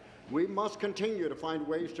 We must continue to find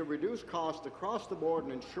ways to reduce costs across the board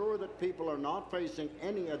and ensure that people are not facing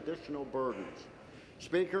any additional burdens.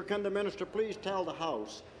 Speaker, can the Minister please tell the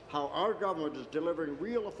House how our government is delivering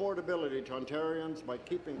real affordability to Ontarians by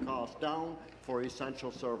keeping costs down for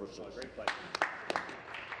essential services?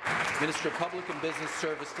 Minister of Public and Business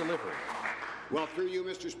Service Delivery. Well, through you,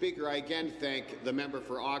 Mr. Speaker, I again thank the member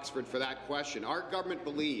for Oxford for that question. Our government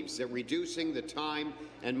believes that reducing the time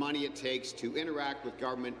and money it takes to interact with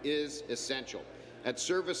government is essential. At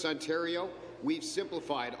Service Ontario, we've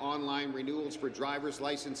simplified online renewals for driver's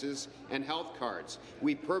licenses and health cards.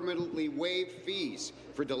 We permanently waived fees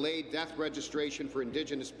for delayed death registration for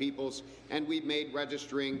Indigenous peoples, and we've made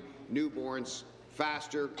registering newborns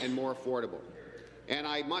faster and more affordable. And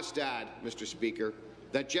I must add, Mr. Speaker,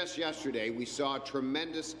 that just yesterday we saw a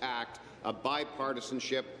tremendous act of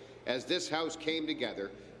bipartisanship as this House came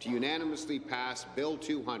together to unanimously pass Bill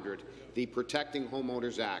 200, the Protecting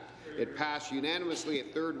Homeowners Act. It passed unanimously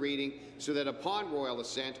at third reading so that upon royal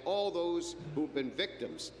assent, all those who have been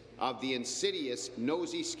victims of the insidious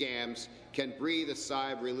nosy scams can breathe a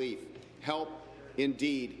sigh of relief. Help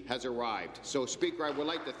indeed has arrived. So, Speaker, I would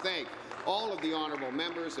like to thank all of the honourable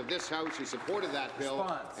members of this House who supported that bill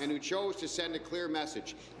and who chose to send a clear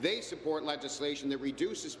message. They support legislation that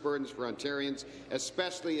reduces burdens for Ontarians,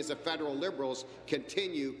 especially as the federal Liberals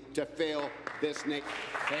continue to fail this nation.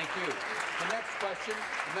 Thank you. The next question,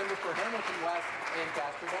 the member for Hamilton West and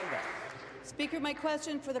Casper-Dundas. Speaker, my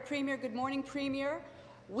question for the Premier. Good morning, Premier.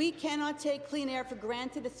 We cannot take clean air for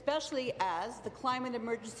granted, especially as the climate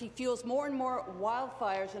emergency fuels more and more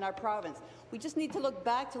wildfires in our province. We just need to look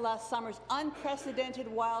back to last summer's unprecedented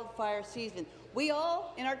wildfire season. We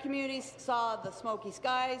all in our communities saw the smoky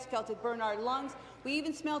skies, felt it burn our lungs. We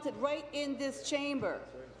even smelt it right in this chamber.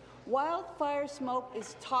 Wildfire smoke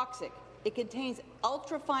is toxic. It contains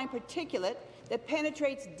ultrafine particulate that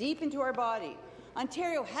penetrates deep into our body.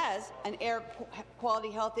 Ontario has an air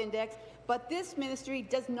quality health index, but this ministry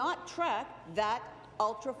does not track that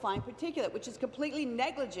ultrafine particulate, which is completely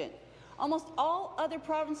negligent. Almost all other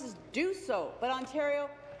provinces do so, but Ontario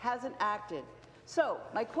hasn't acted. So,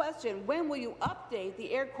 my question, when will you update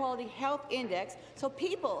the Air Quality Health Index so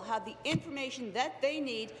people have the information that they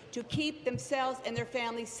need to keep themselves and their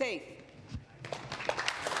families safe?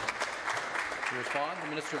 To respond, the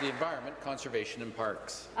Minister of the Environment, Conservation and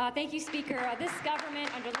Parks. Thank you, Speaker. This government,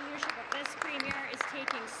 under the leadership of this Premier, is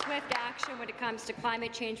taking swift action when it comes to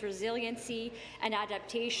climate change resiliency and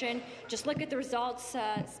adaptation. Just look at the results,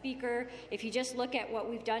 Speaker. If you just look at what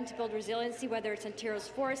we've done to build resiliency, whether it's Ontario's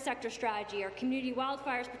forest sector strategy, our community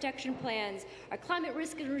wildfires protection plans, our climate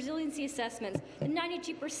risk and resiliency assessments, the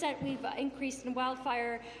 92% we've increased in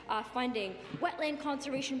wildfire funding, wetland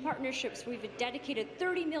conservation partnerships, we've dedicated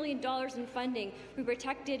 $30 million in funding. We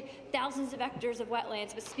protected thousands of hectares of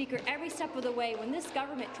wetlands. But, Speaker, every step of the way, when this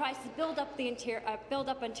government tries to build up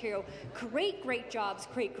Ontario, create great jobs,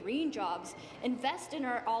 create green jobs, invest in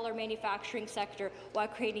all our manufacturing sector while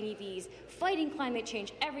creating EVs, fighting climate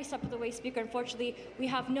change, every step of the way, Speaker, unfortunately, we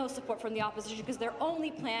have no support from the opposition because their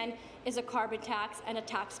only plan is a carbon tax and a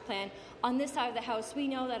tax plan. On this side of the House, we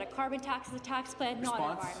know that a carbon tax is a tax plan, not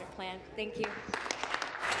an environment plan. Thank you.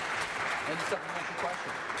 Any supplementary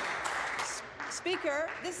question? Speaker,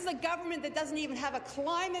 this is a government that doesn't even have a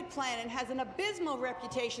climate plan and has an abysmal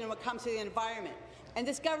reputation when it comes to the environment. And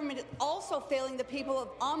this government is also failing the people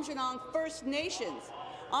of Aamjiwnaang First Nations.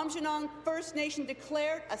 Aamjiwnaang First Nation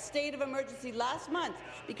declared a state of emergency last month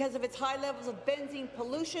because of its high levels of benzene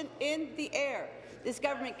pollution in the air. This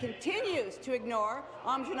government continues to ignore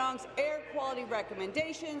Aamjiwnaang's air quality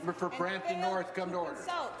recommendations. For Brampton North, come to order.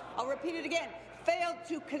 I'll repeat it again. Failed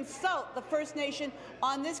to consult the First Nation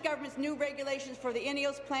on this government's new regulations for the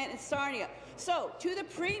INEOS plant in Sarnia. So, to the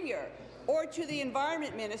Premier or to the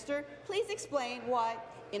Environment Minister, please explain why,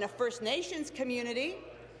 in a First Nations community,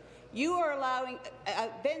 you are allowing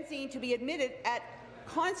benzene to be admitted at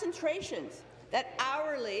concentrations that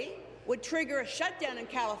hourly would trigger a shutdown in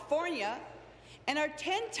California and are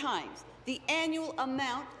 10 times the annual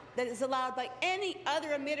amount that is allowed by any other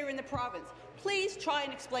emitter in the province. Please try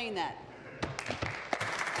and explain that.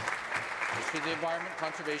 Minister of the Environment,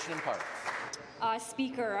 Conservation and Parks.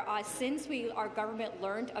 Speaker, since our government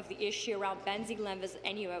learned of the issue around benzene levels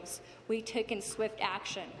and NUOs, we've taken swift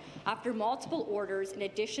action. After multiple orders, in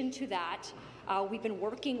addition to that, we've been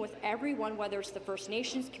working with everyone, whether it's the First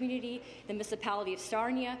Nations community, the municipality of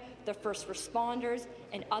Sarnia, the first responders,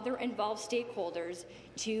 and other involved stakeholders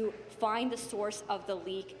to find the source of the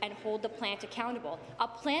leak and hold the plant accountable. A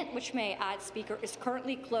plant, which may I add, Speaker, is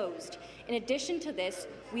currently closed. In addition to this,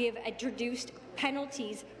 we have introduced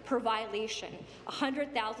penalties per violation.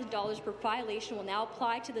 $100,000 per violation will now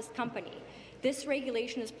apply to this company. This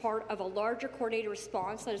regulation is part of a larger coordinated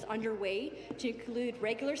response that is underway to include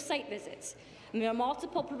regular site visits,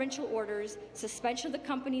 multiple provincial orders, suspension of the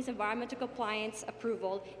company's environmental compliance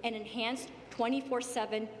approval, and enhanced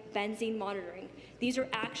 24/7 benzene monitoring. These are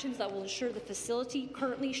actions that will ensure the facility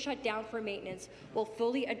currently shut down for maintenance will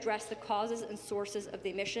fully address the causes and sources of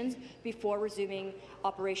the emissions before resuming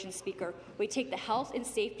operations, Speaker. We take the health and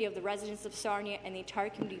safety of the residents of Sarnia and the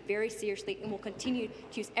entire community very seriously and will continue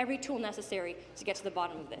to use every tool necessary to get to the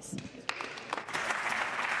bottom of this.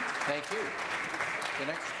 Thank you. The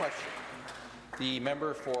next question. The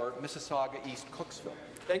member for Mississauga East Cooksville.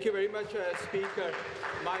 Thank you very much, Speaker.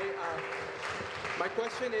 My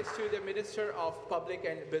question is to the Minister of Public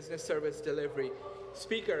and Business Service Delivery.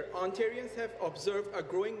 Speaker, Ontarians have observed a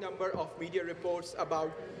growing number of media reports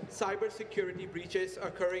about cybersecurity breaches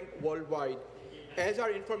occurring worldwide. As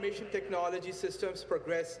our information technology systems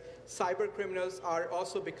progress, cybercriminals are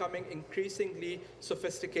also becoming increasingly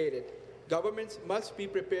sophisticated. Governments must be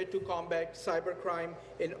prepared to combat cybercrime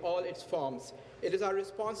in all its forms. It is our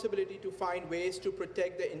responsibility to find ways to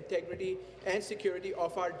protect the integrity and security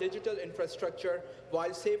of our digital infrastructure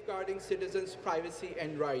while safeguarding citizens' privacy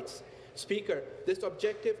and rights. Speaker, this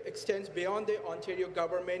objective extends beyond the Ontario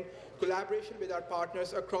government. Collaboration with our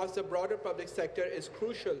partners across the broader public sector is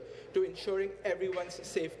crucial to ensuring everyone's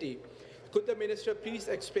safety. Could the Minister please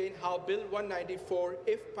explain how Bill 194,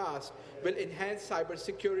 if passed, will enhance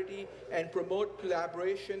cybersecurity and promote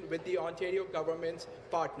collaboration with the Ontario government's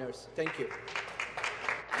partners? Thank you.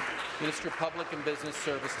 Minister of Public and Business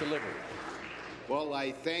Service Delivery. Well,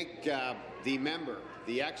 I thank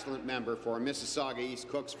the excellent member for Mississauga East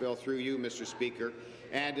Cooksville, through you, Mr. Speaker.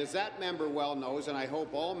 And as that member well knows, and I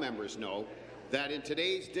hope all members know, that in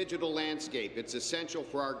today's digital landscape, it's essential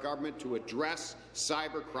for our government to address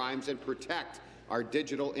cyber crimes and protect our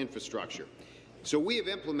digital infrastructure. So we have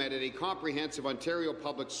implemented a comprehensive Ontario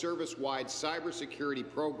Public Service-wide cybersecurity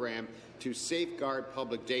program to safeguard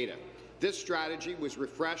public data. This strategy was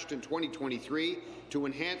refreshed in 2023 to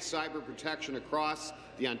enhance cyber protection across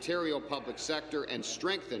the Ontario public sector and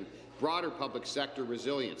strengthen broader public sector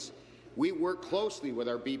resilience. We work closely with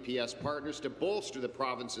our BPS partners to bolster the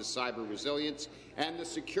province's cyber resilience and the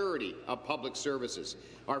security of public services.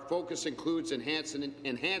 Our focus includes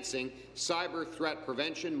enhancing cyber threat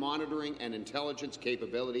prevention, monitoring, and intelligence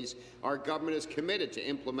capabilities. Our government is committed to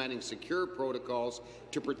implementing secure protocols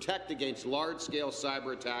to protect against large-scale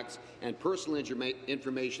cyber attacks and personal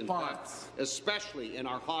information theft, especially in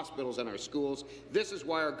our hospitals and our schools. This is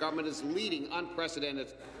why our government is leading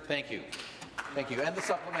unprecedented. Thank you. Thank you. And the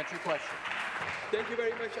supplementary question. Thank you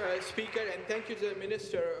very much, Speaker, and thank you to the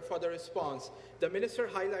Minister for the response. The Minister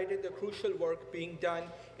highlighted the crucial work being done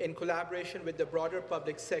in collaboration with the broader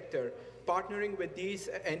public sector. Partnering with these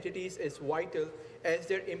entities is vital as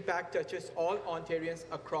their impact touches all Ontarians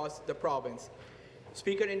across the province.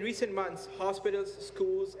 Speaker, in recent months, hospitals,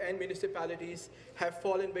 schools, and municipalities have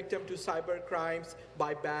fallen victim to cyber crimes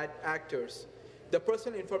by bad actors. The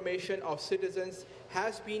personal information of citizens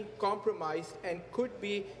has been compromised and could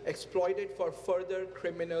be exploited for further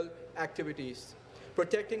criminal activities.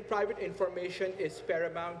 Protecting private information is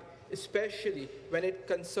paramount, especially when it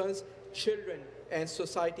concerns children and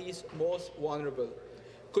society's most vulnerable.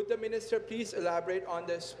 Could the Minister please elaborate on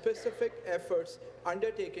the specific efforts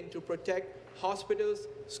undertaken to protect hospitals,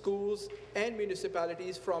 schools, and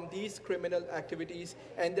municipalities from these criminal activities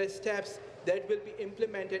and the steps that will be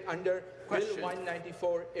implemented under Bill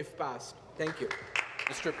 194 if passed? Thank you.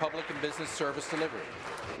 Mr. Public and Business Service Delivery.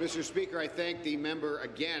 Mr. Speaker, I thank the member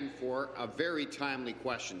again for a very timely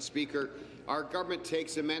question. Speaker, our government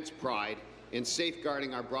takes immense pride in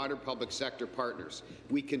safeguarding our broader public sector partners.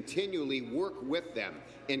 We continually work with them,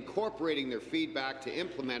 incorporating their feedback to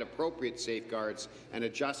implement appropriate safeguards and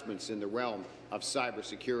adjustments in the realm of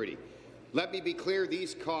cybersecurity. Let me be clear,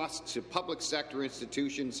 these costs to public sector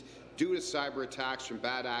institutions due to cyber attacks from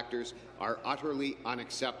bad actors are utterly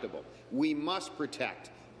unacceptable. We must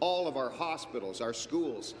protect all of our hospitals, our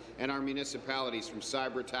schools, and our municipalities from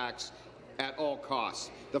cyber attacks at all costs.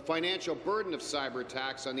 The financial burden of cyber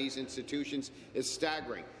attacks on these institutions is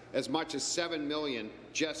staggering, as much as $7 million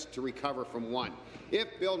just to recover from one.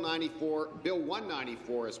 If Bill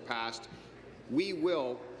 194 is passed, we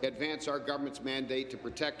will advance our government's mandate to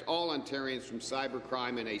protect all Ontarians from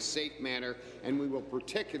cybercrime in a safe manner, and we will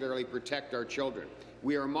particularly protect our children.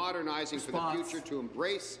 We are modernizing for the future to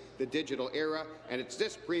embrace the digital era, and it's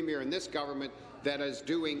this Premier and this government that are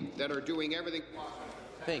doing everything possible.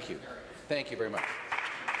 Thank you. Thank you very much.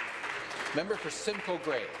 Member for Simcoe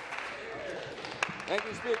Grey. Thank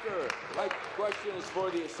you, Speaker. My question is for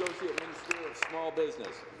the Associate Minister of Small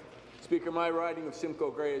Business. Speaker, my riding of Simcoe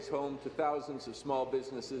Grey is home to thousands of small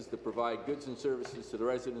businesses that provide goods and services to the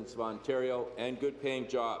residents of Ontario and good-paying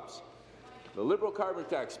jobs. The Liberal carbon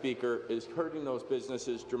tax, Speaker, is hurting those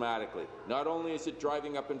businesses dramatically. Not only is it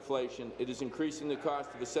driving up inflation, it is increasing the cost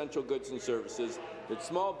of essential goods and services that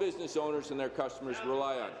small business owners and their customers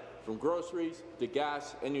rely on, from groceries to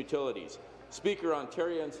gas and utilities. Speaker,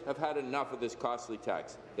 Ontarians have had enough of this costly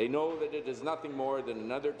tax. They know that it is nothing more than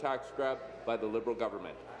another tax grab by the Liberal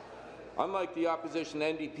government. Unlike the opposition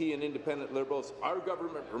NDP and independent Liberals, our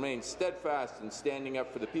government remains steadfast in standing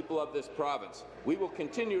up for the people of this province. We will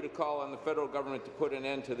continue to call on the federal government to put an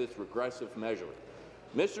end to this regressive measure.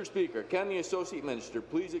 Mr. Speaker, can the Associate Minister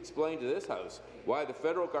please explain to this House why the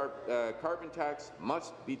federal carbon tax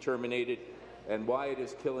must be terminated and why it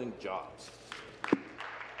is killing jobs?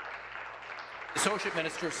 Associate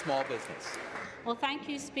Minister of Small Business. Well, thank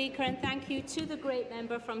you, Speaker, and thank you to the great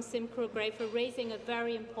member from Simcoe Grey for raising a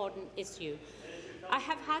very important issue. I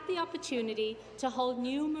have had the opportunity to hold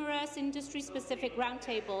numerous industry-specific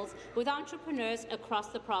roundtables with entrepreneurs across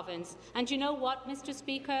the province. And you know what, Mr.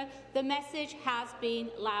 Speaker? The message has been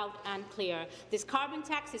loud and clear. This carbon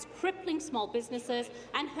tax is crippling small businesses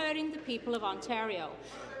and hurting the people of Ontario.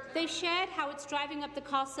 They shared how it's driving up the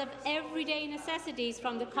costs of everyday necessities,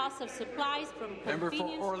 from the cost of supplies from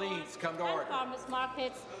convenience stores and farmers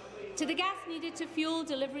markets, to the gas needed to fuel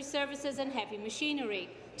delivery services and heavy machinery,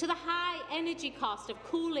 to the high energy cost of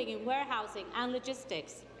cooling in warehousing and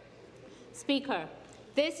logistics. Speaker,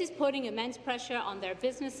 this is putting immense pressure on their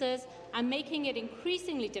businesses and making it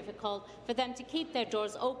increasingly difficult for them to keep their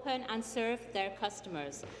doors open and serve their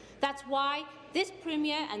customers. That's why this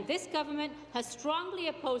Premier and this government has strongly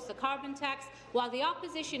opposed the carbon tax, while the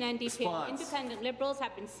opposition NDP and independent Liberals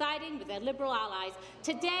have been siding with their Liberal allies.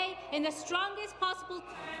 Today, in the strongest possible...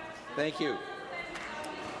 Thank you.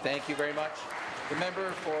 Thank you very much. The member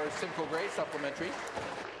for Simcoe Grey, supplementary.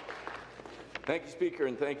 Thank you, Speaker,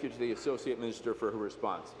 and thank you to the Associate Minister for her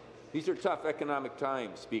response. These are tough economic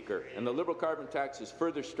times, Speaker, and the Liberal carbon tax is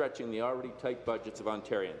further stretching the already tight budgets of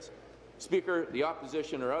Ontarians. Speaker, the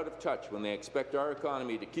opposition are out of touch when they expect our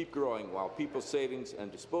economy to keep growing while people's savings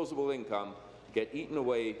and disposable income get eaten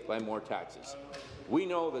away by more taxes. We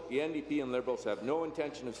know that the NDP and Liberals have no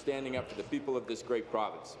intention of standing up for the people of this great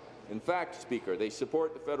province. In fact, Speaker, they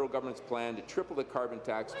support the federal government's plan to triple the carbon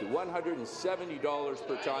tax to $170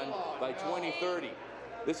 per tonne by 2030.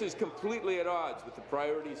 This is completely at odds with the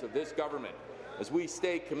priorities of this government, as we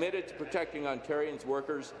stay committed to protecting Ontarians'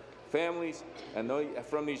 workers, families, and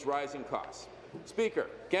from these rising costs. Speaker,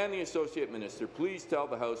 can the Associate Minister please tell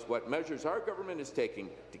the House what measures our government is taking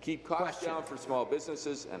to keep costs down for small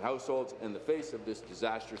businesses and households in the face of this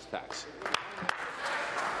disastrous tax?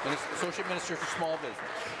 Associate Minister for Small Business.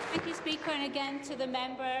 Thank you, Speaker, and again to the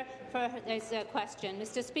member for his question.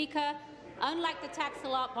 Mr. Speaker, unlike the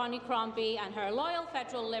tax-a-lot Bonnie Crombie and her loyal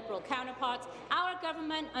federal Liberal counterparts, our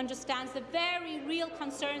government understands the very real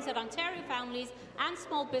concerns that Ontario families and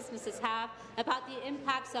small businesses have about the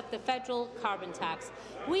impacts of the federal carbon tax.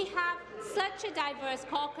 We have such a diverse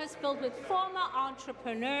caucus filled with former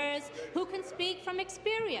entrepreneurs who can speak from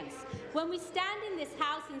experience. When we stand in this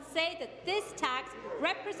House and say that this tax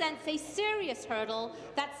represents a serious hurdle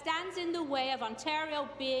that stands in the way of Ontario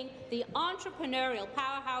being the entrepreneurial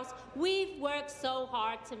powerhouse we've worked so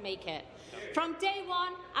hard to make it. From day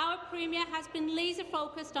one, our Premier has been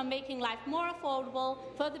laser-focused on making life more affordable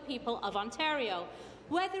for the people of Ontario.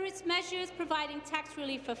 Whether it's measures providing tax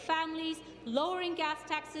relief for families, lowering gas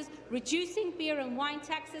taxes, reducing beer and wine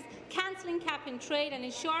taxes, cancelling cap-and-trade and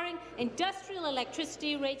ensuring industrial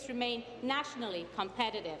electricity rates remain nationally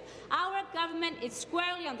competitive. Our government is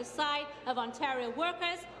squarely on the side of Ontario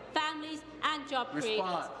workers, families and job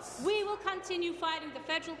creators. We will continue fighting the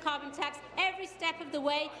federal carbon tax every step of the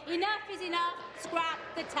way. Enough is enough. Scrap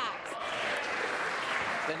the tax.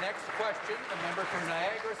 The next question, the member from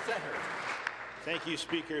Niagara Centre. Thank you,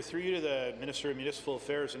 Speaker. Through you to the Minister of Municipal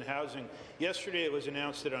Affairs and Housing. Yesterday it was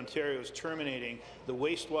announced that Ontario is terminating the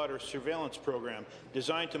wastewater surveillance program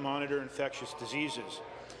designed to monitor infectious diseases.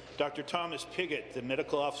 Dr. Thomas Pigott, the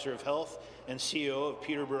Medical Officer of Health and CEO of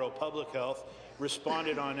Peterborough Public Health,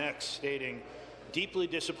 responded on X stating, "Deeply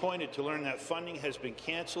disappointed to learn that funding has been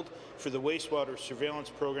cancelled for the wastewater surveillance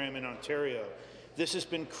program in Ontario. This has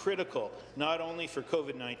been critical, not only for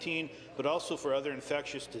COVID-19, but also for other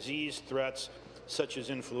infectious disease threats such as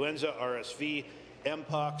influenza, RSV,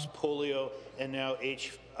 Mpox, polio, and now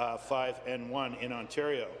H5N1 in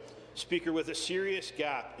Ontario." Speaker, with a serious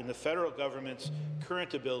gap in the federal government's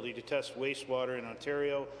current ability to test wastewater in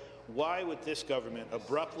Ontario, why would this government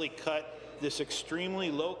abruptly cut this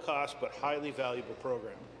extremely low-cost but highly valuable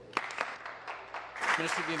program?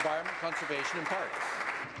 Minister of the Environment, Conservation and Parks.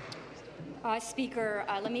 Speaker,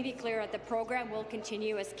 let me be clear. The program will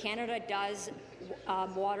continue as Canada does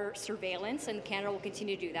water surveillance, and Canada will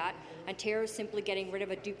continue to do that. Ontario is simply getting rid of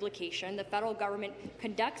a duplication. The federal government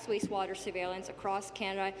conducts wastewater surveillance across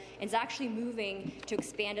Canada and is actually moving to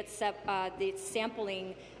expand its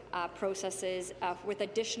sampling processes with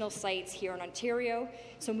additional sites here in Ontario.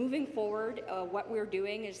 So moving forward, what we're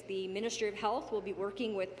doing is the Ministry of Health will be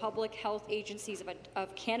working with public health agencies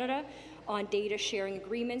of Canada on data sharing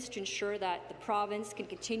agreements to ensure that the province can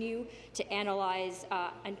continue to analyze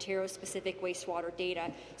Ontario-specific wastewater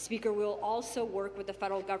data. Speaker, we will also work with the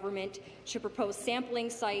federal government to propose sampling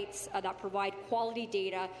sites that provide quality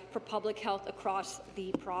data for public health across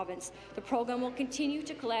the province. The program will continue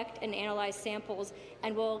to collect and analyze samples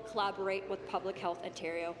and will collaborate with Public Health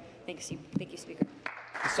Ontario. Thank you, Speaker.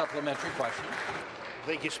 A supplementary question.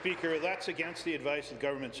 Thank you, Speaker. That's against the advice of the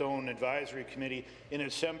government's own advisory committee. In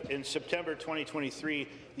September 2023,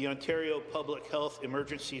 the Ontario Public Health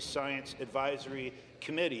Emergency Science Advisory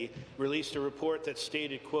Committee released a report that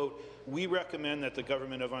stated, quote, "We recommend that the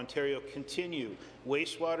Government of Ontario continue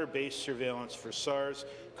wastewater-based surveillance for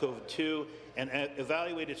SARS-CoV-2 and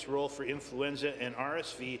evaluate its role for influenza and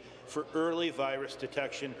RSV for early virus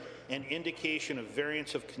detection and indication of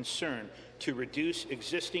variants of concern to reduce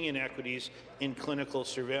existing inequities in clinical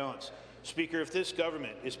surveillance." Speaker, if this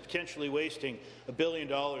government is potentially wasting $1 billion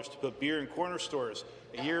to put beer in corner stores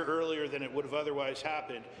a year earlier than it would have otherwise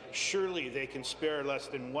happened, surely they can spare less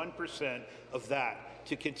than 1% of that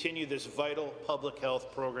to continue this vital public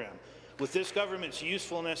health program. With this government's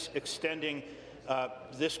usefulness extending,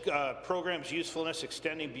 program's usefulness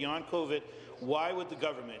extending beyond COVID, why would the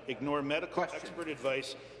government ignore medical expert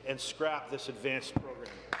advice and scrap this advanced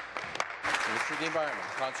program? Minister of the Environment,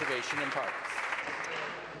 Conservation and Parks.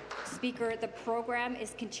 Speaker, the program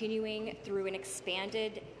is continuing through an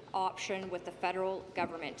expanded option with the federal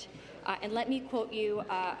government. And let me quote you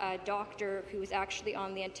a doctor who is actually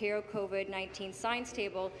on the Ontario COVID-19 science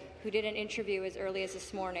table who did an interview as early as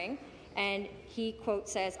this morning. And he, quote,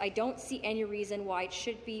 says, "I don't see any reason why it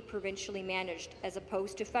should be provincially managed as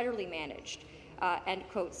opposed to federally managed," end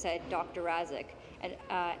quote, said Dr. Razik.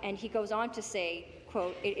 And he goes on to say,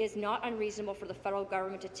 quote, "It is not unreasonable for the federal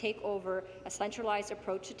government to take over a centralized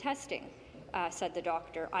approach to testing," said the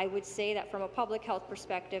doctor. "I would say that from a public health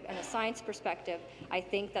perspective and a science perspective, I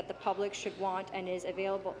think that the public should want and is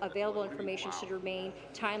available information should remain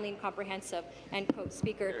timely and comprehensive," end quote.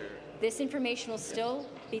 Speaker, this information will still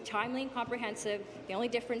be timely and comprehensive. The only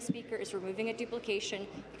difference, Speaker, is removing a duplication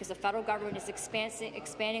because the federal government is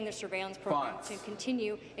expanding their surveillance program to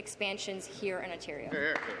continue expansions here in Ontario.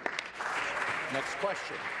 Next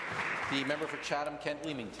question. The member for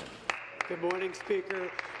Chatham-Kent-Leamington. Good morning, Speaker.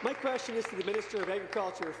 My question is to the Minister of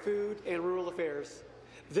Agriculture, Food and Rural Affairs.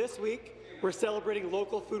 This week, we're celebrating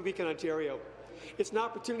Local Food Week in Ontario. It's an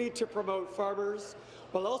opportunity to promote farmers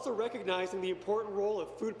while also recognizing the important role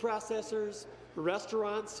of food processors,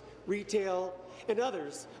 restaurants, retail, and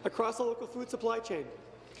others across the local food supply chain.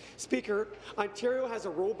 Speaker, Ontario has a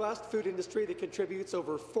robust food industry that contributes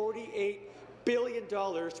over $48 billion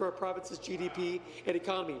to our province's GDP and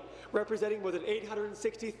economy, representing more than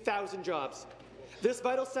 860,000 jobs. This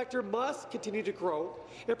vital sector must continue to grow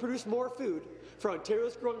and produce more food for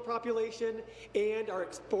Ontario's growing population and our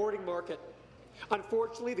exporting market.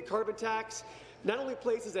 Unfortunately, the carbon tax not only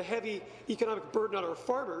places a heavy economic burden on our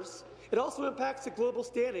farmers, it also impacts the global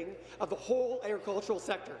standing of the whole agricultural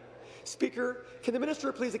sector. Speaker, can the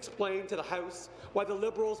minister please explain to the House why the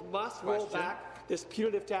Liberals must roll back this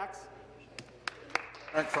punitive tax?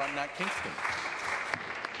 From Kingston.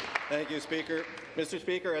 Thank you, Speaker. Mr.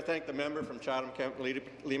 Speaker, I thank the member from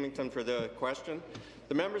Chatham-Kent-Leamington for the question.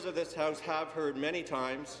 The members of this House have heard many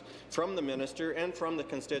times from the minister and from the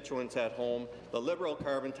constituents at home the Liberal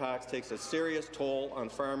carbon tax takes a serious toll on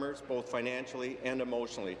farmers, both financially and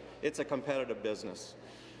emotionally. It's a competitive business.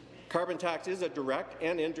 Carbon tax is a direct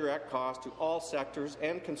and indirect cost to all sectors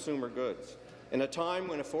and consumer goods. In a time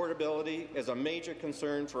when affordability is a major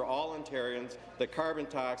concern for all Ontarians, the carbon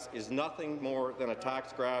tax is nothing more than a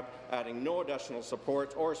tax grab, adding no additional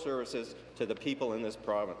support or services to the people in this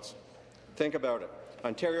province. Think about it.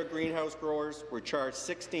 Ontario greenhouse growers were charged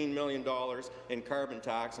 $16 million in carbon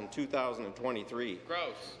tax in 2023. Gross.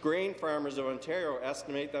 Grain farmers of Ontario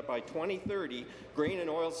estimate that by 2030, grain and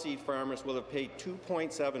oilseed farmers will have paid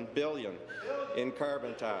 $2.7 billion in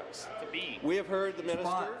carbon tax. We have heard the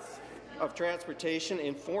Minister of Transportation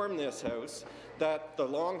inform this House that the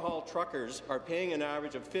long-haul truckers are paying an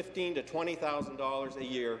average of $15,000 to $20,000 a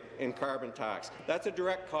year in carbon tax. That's a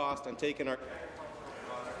direct cost on taking our...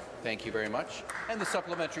 Thank you very much. And the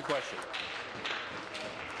supplementary question.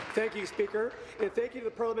 Thank you, Speaker, and thank you to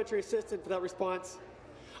the parliamentary assistant for that response.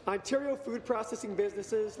 Ontario food processing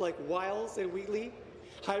businesses like Wiles and Wheatley,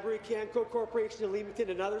 Highbury Canco Corporation in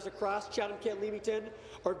Leamington, and others across Chatham-Kent-Leamington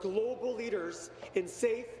are global leaders in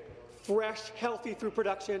safe, fresh, healthy food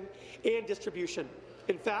production and distribution.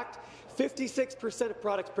 In fact, 56% of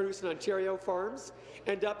products produced in Ontario farms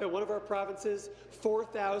end up in one of our province's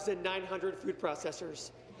 4,900 food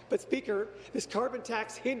processors. But, Speaker, this carbon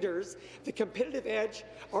tax hinders the competitive edge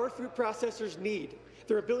our food processors need,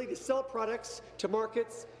 their ability to sell products to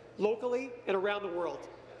markets locally and around the world.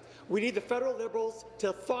 We need the federal Liberals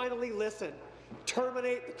to finally listen.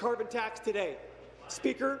 Terminate the carbon tax today.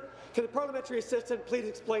 Speaker, can the parliamentary assistant please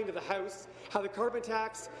explain to the House how the carbon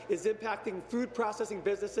tax is impacting food processing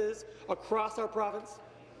businesses across our province?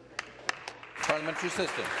 Parliamentary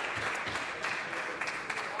assistant.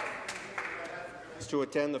 To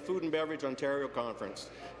attend the Food and Beverage Ontario Conference,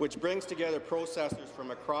 which brings together processors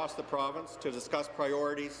from across the province to discuss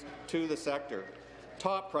priorities to the sector.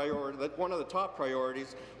 One of the top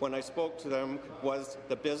priorities when I spoke to them was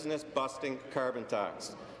the business-busting carbon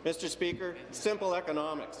tax. Mr. Speaker, simple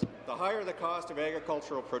economics. The higher the cost of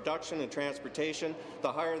agricultural production and transportation,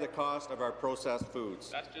 the higher the cost of our processed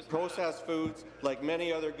foods. Processed foods, like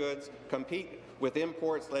many other goods, compete with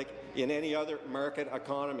imports like in any other market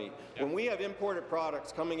economy. When we have imported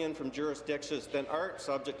products coming in from jurisdictions that aren't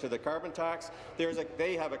subject to the carbon tax,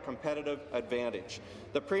 they have a competitive advantage.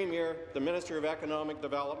 The Premier, the Minister of Economic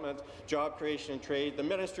Development, Job Creation and Trade, the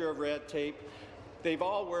Minister of Red Tape, they've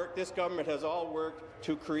all worked, this government has all worked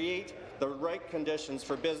to create the right conditions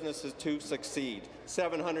for businesses to succeed.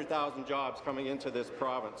 700,000 jobs coming into this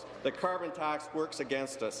province. The carbon tax works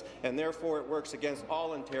against us, and therefore it works against all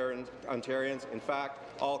Ontarians, in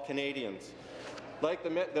fact, all Canadians. Like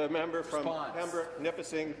the member from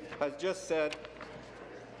Pembroke-Nipissing has just said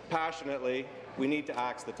passionately, we need to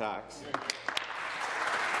axe the tax.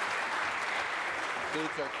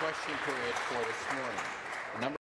 Concludes our question period for this morning.